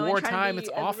 It's you like know, and trying to wartime. be It's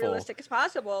as awful. realistic as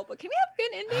possible. But can we have a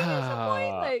good ending at some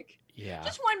point? Like, Yeah.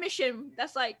 just one mission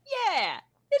that's like, yeah,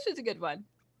 this was a good one.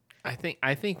 I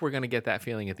think we're gonna get that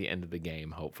feeling at the end of the game.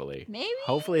 Hopefully. Maybe.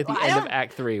 Hopefully at the Well, I end of don't-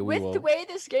 Act 3 we With will. the way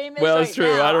this game is Well, right it's true.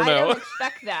 now, I don't know. don't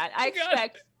expect that. I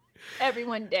expect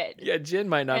everyone dead. Yeah, Jin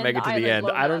might not And make it the to the island end.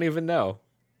 blown I don't up. even know.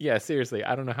 Yeah, seriously,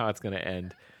 I don't know how it's going to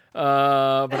end.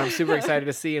 But I'm super excited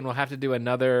to see, and we'll have to do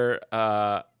another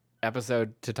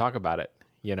episode to talk about it.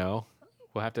 We'll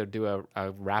have to do a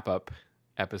wrap-up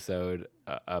episode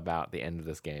about the end of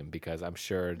this game, because I'm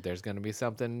sure there's going to be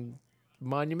something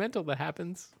monumental that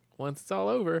happens once it's all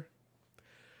over.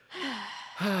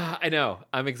 I know.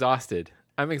 I'm exhausted,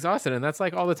 and that's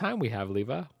like all the time we have,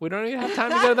 Leva. We don't even have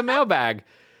time to go to the mailbag.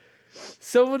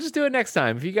 So we'll just do it next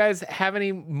time. If you guys have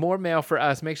any more mail for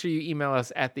us, make sure you email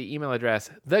us at the email address,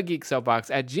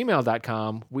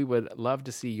 thegeeksoapbox@gmail.com. We would love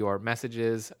to see your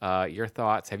messages, your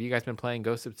thoughts. Have you guys been playing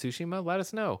Ghost of Tsushima? Let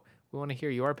us know. We want to hear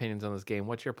your opinions on this game.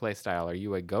 What's your play style? Are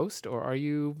you a ghost or are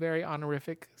you very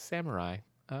honorific samurai?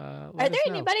 Are there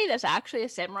anybody that's actually a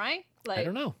samurai? Like, I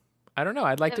don't know.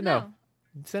 I'd like to know.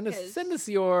 Send us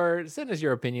your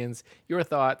opinions, your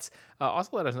thoughts.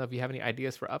 Also, let us know if you have any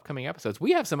ideas for upcoming episodes.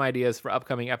 We have some ideas for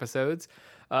upcoming episodes.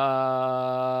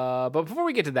 But before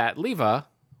we get to that, Leva,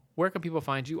 where can people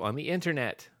find you on the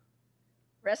internet?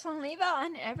 Wrestling Leva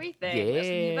on everything. Yeah.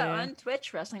 Wrestling Leva on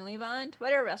Twitch, Wrestling Leva on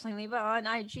Twitter, Wrestling Leva on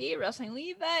IG, Wrestling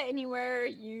Leva anywhere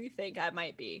you think I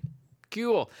might be.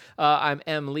 Cool. I'm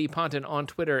M. Lee Ponton on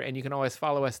Twitter, and you can always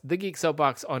follow us, The Geek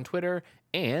Soapbox, on Twitter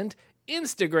and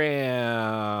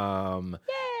Instagram. Yeah.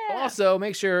 Also,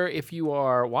 make sure if you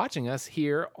are watching us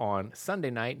here on Sunday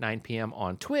night, 9 p.m.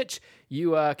 on Twitch,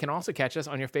 you can also catch us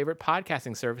on your favorite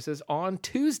podcasting services on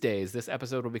Tuesdays. This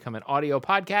episode will become an audio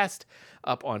podcast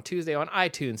up on Tuesday on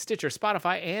iTunes, Stitcher,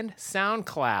 Spotify, and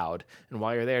SoundCloud. And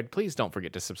while you're there, please don't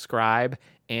forget to subscribe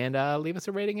and leave us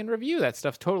a rating and review. That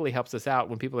stuff totally helps us out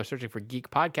when people are searching for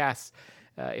geek podcasts.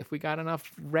 If we got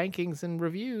enough rankings and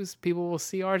reviews, people will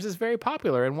see ours is very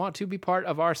popular and want to be part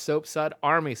of our SoapSud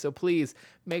army. So please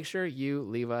make sure you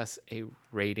leave us a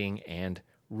rating and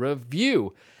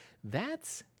review.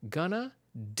 That's gonna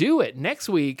do it. Next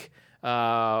week, we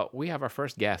have our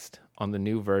first guest on the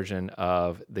new version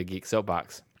of the Geek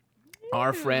Soapbox.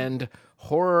 Our friend,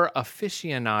 horror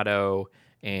aficionado,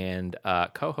 and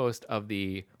co-host of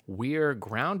the We're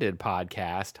Grounded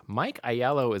podcast, Mike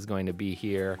Aiello, is going to be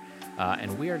here,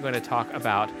 and we are going to talk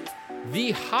about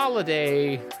the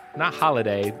Halloween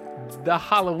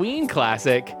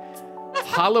classic,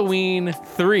 Halloween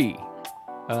 3.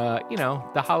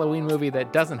 The Halloween movie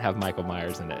that doesn't have Michael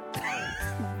Myers in it.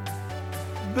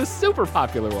 The super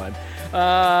popular one.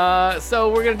 So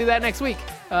we're going to do that next week.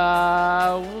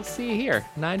 We'll see you here,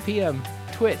 9 p.m.,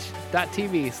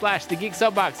 twitch.tv/The Geek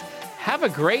Soapbox. Have a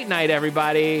great night,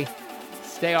 everybody.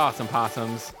 Stay awesome,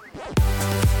 possums.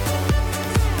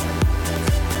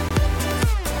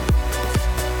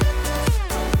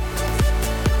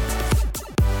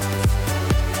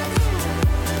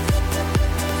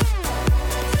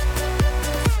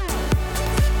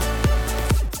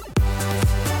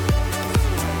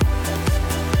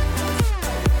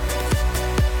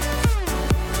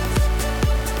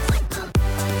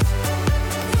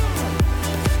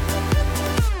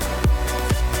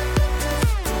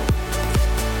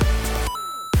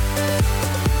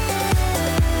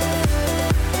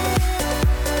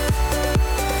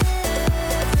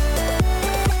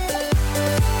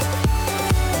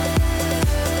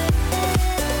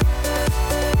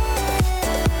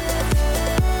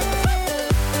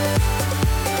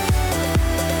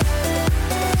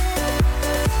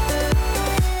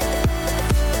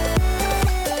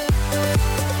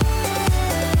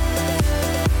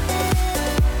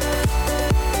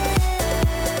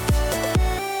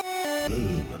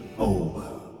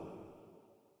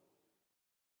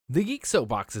 The Geek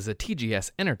Soapbox is a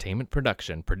TGS Entertainment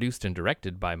production, produced and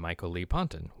directed by Michael Lee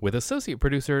Ponton, with associate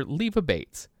producer Leva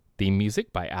Bates, theme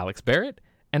music by Alex Barrett,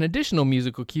 and additional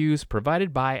musical cues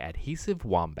provided by Adhesive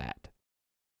Wombat.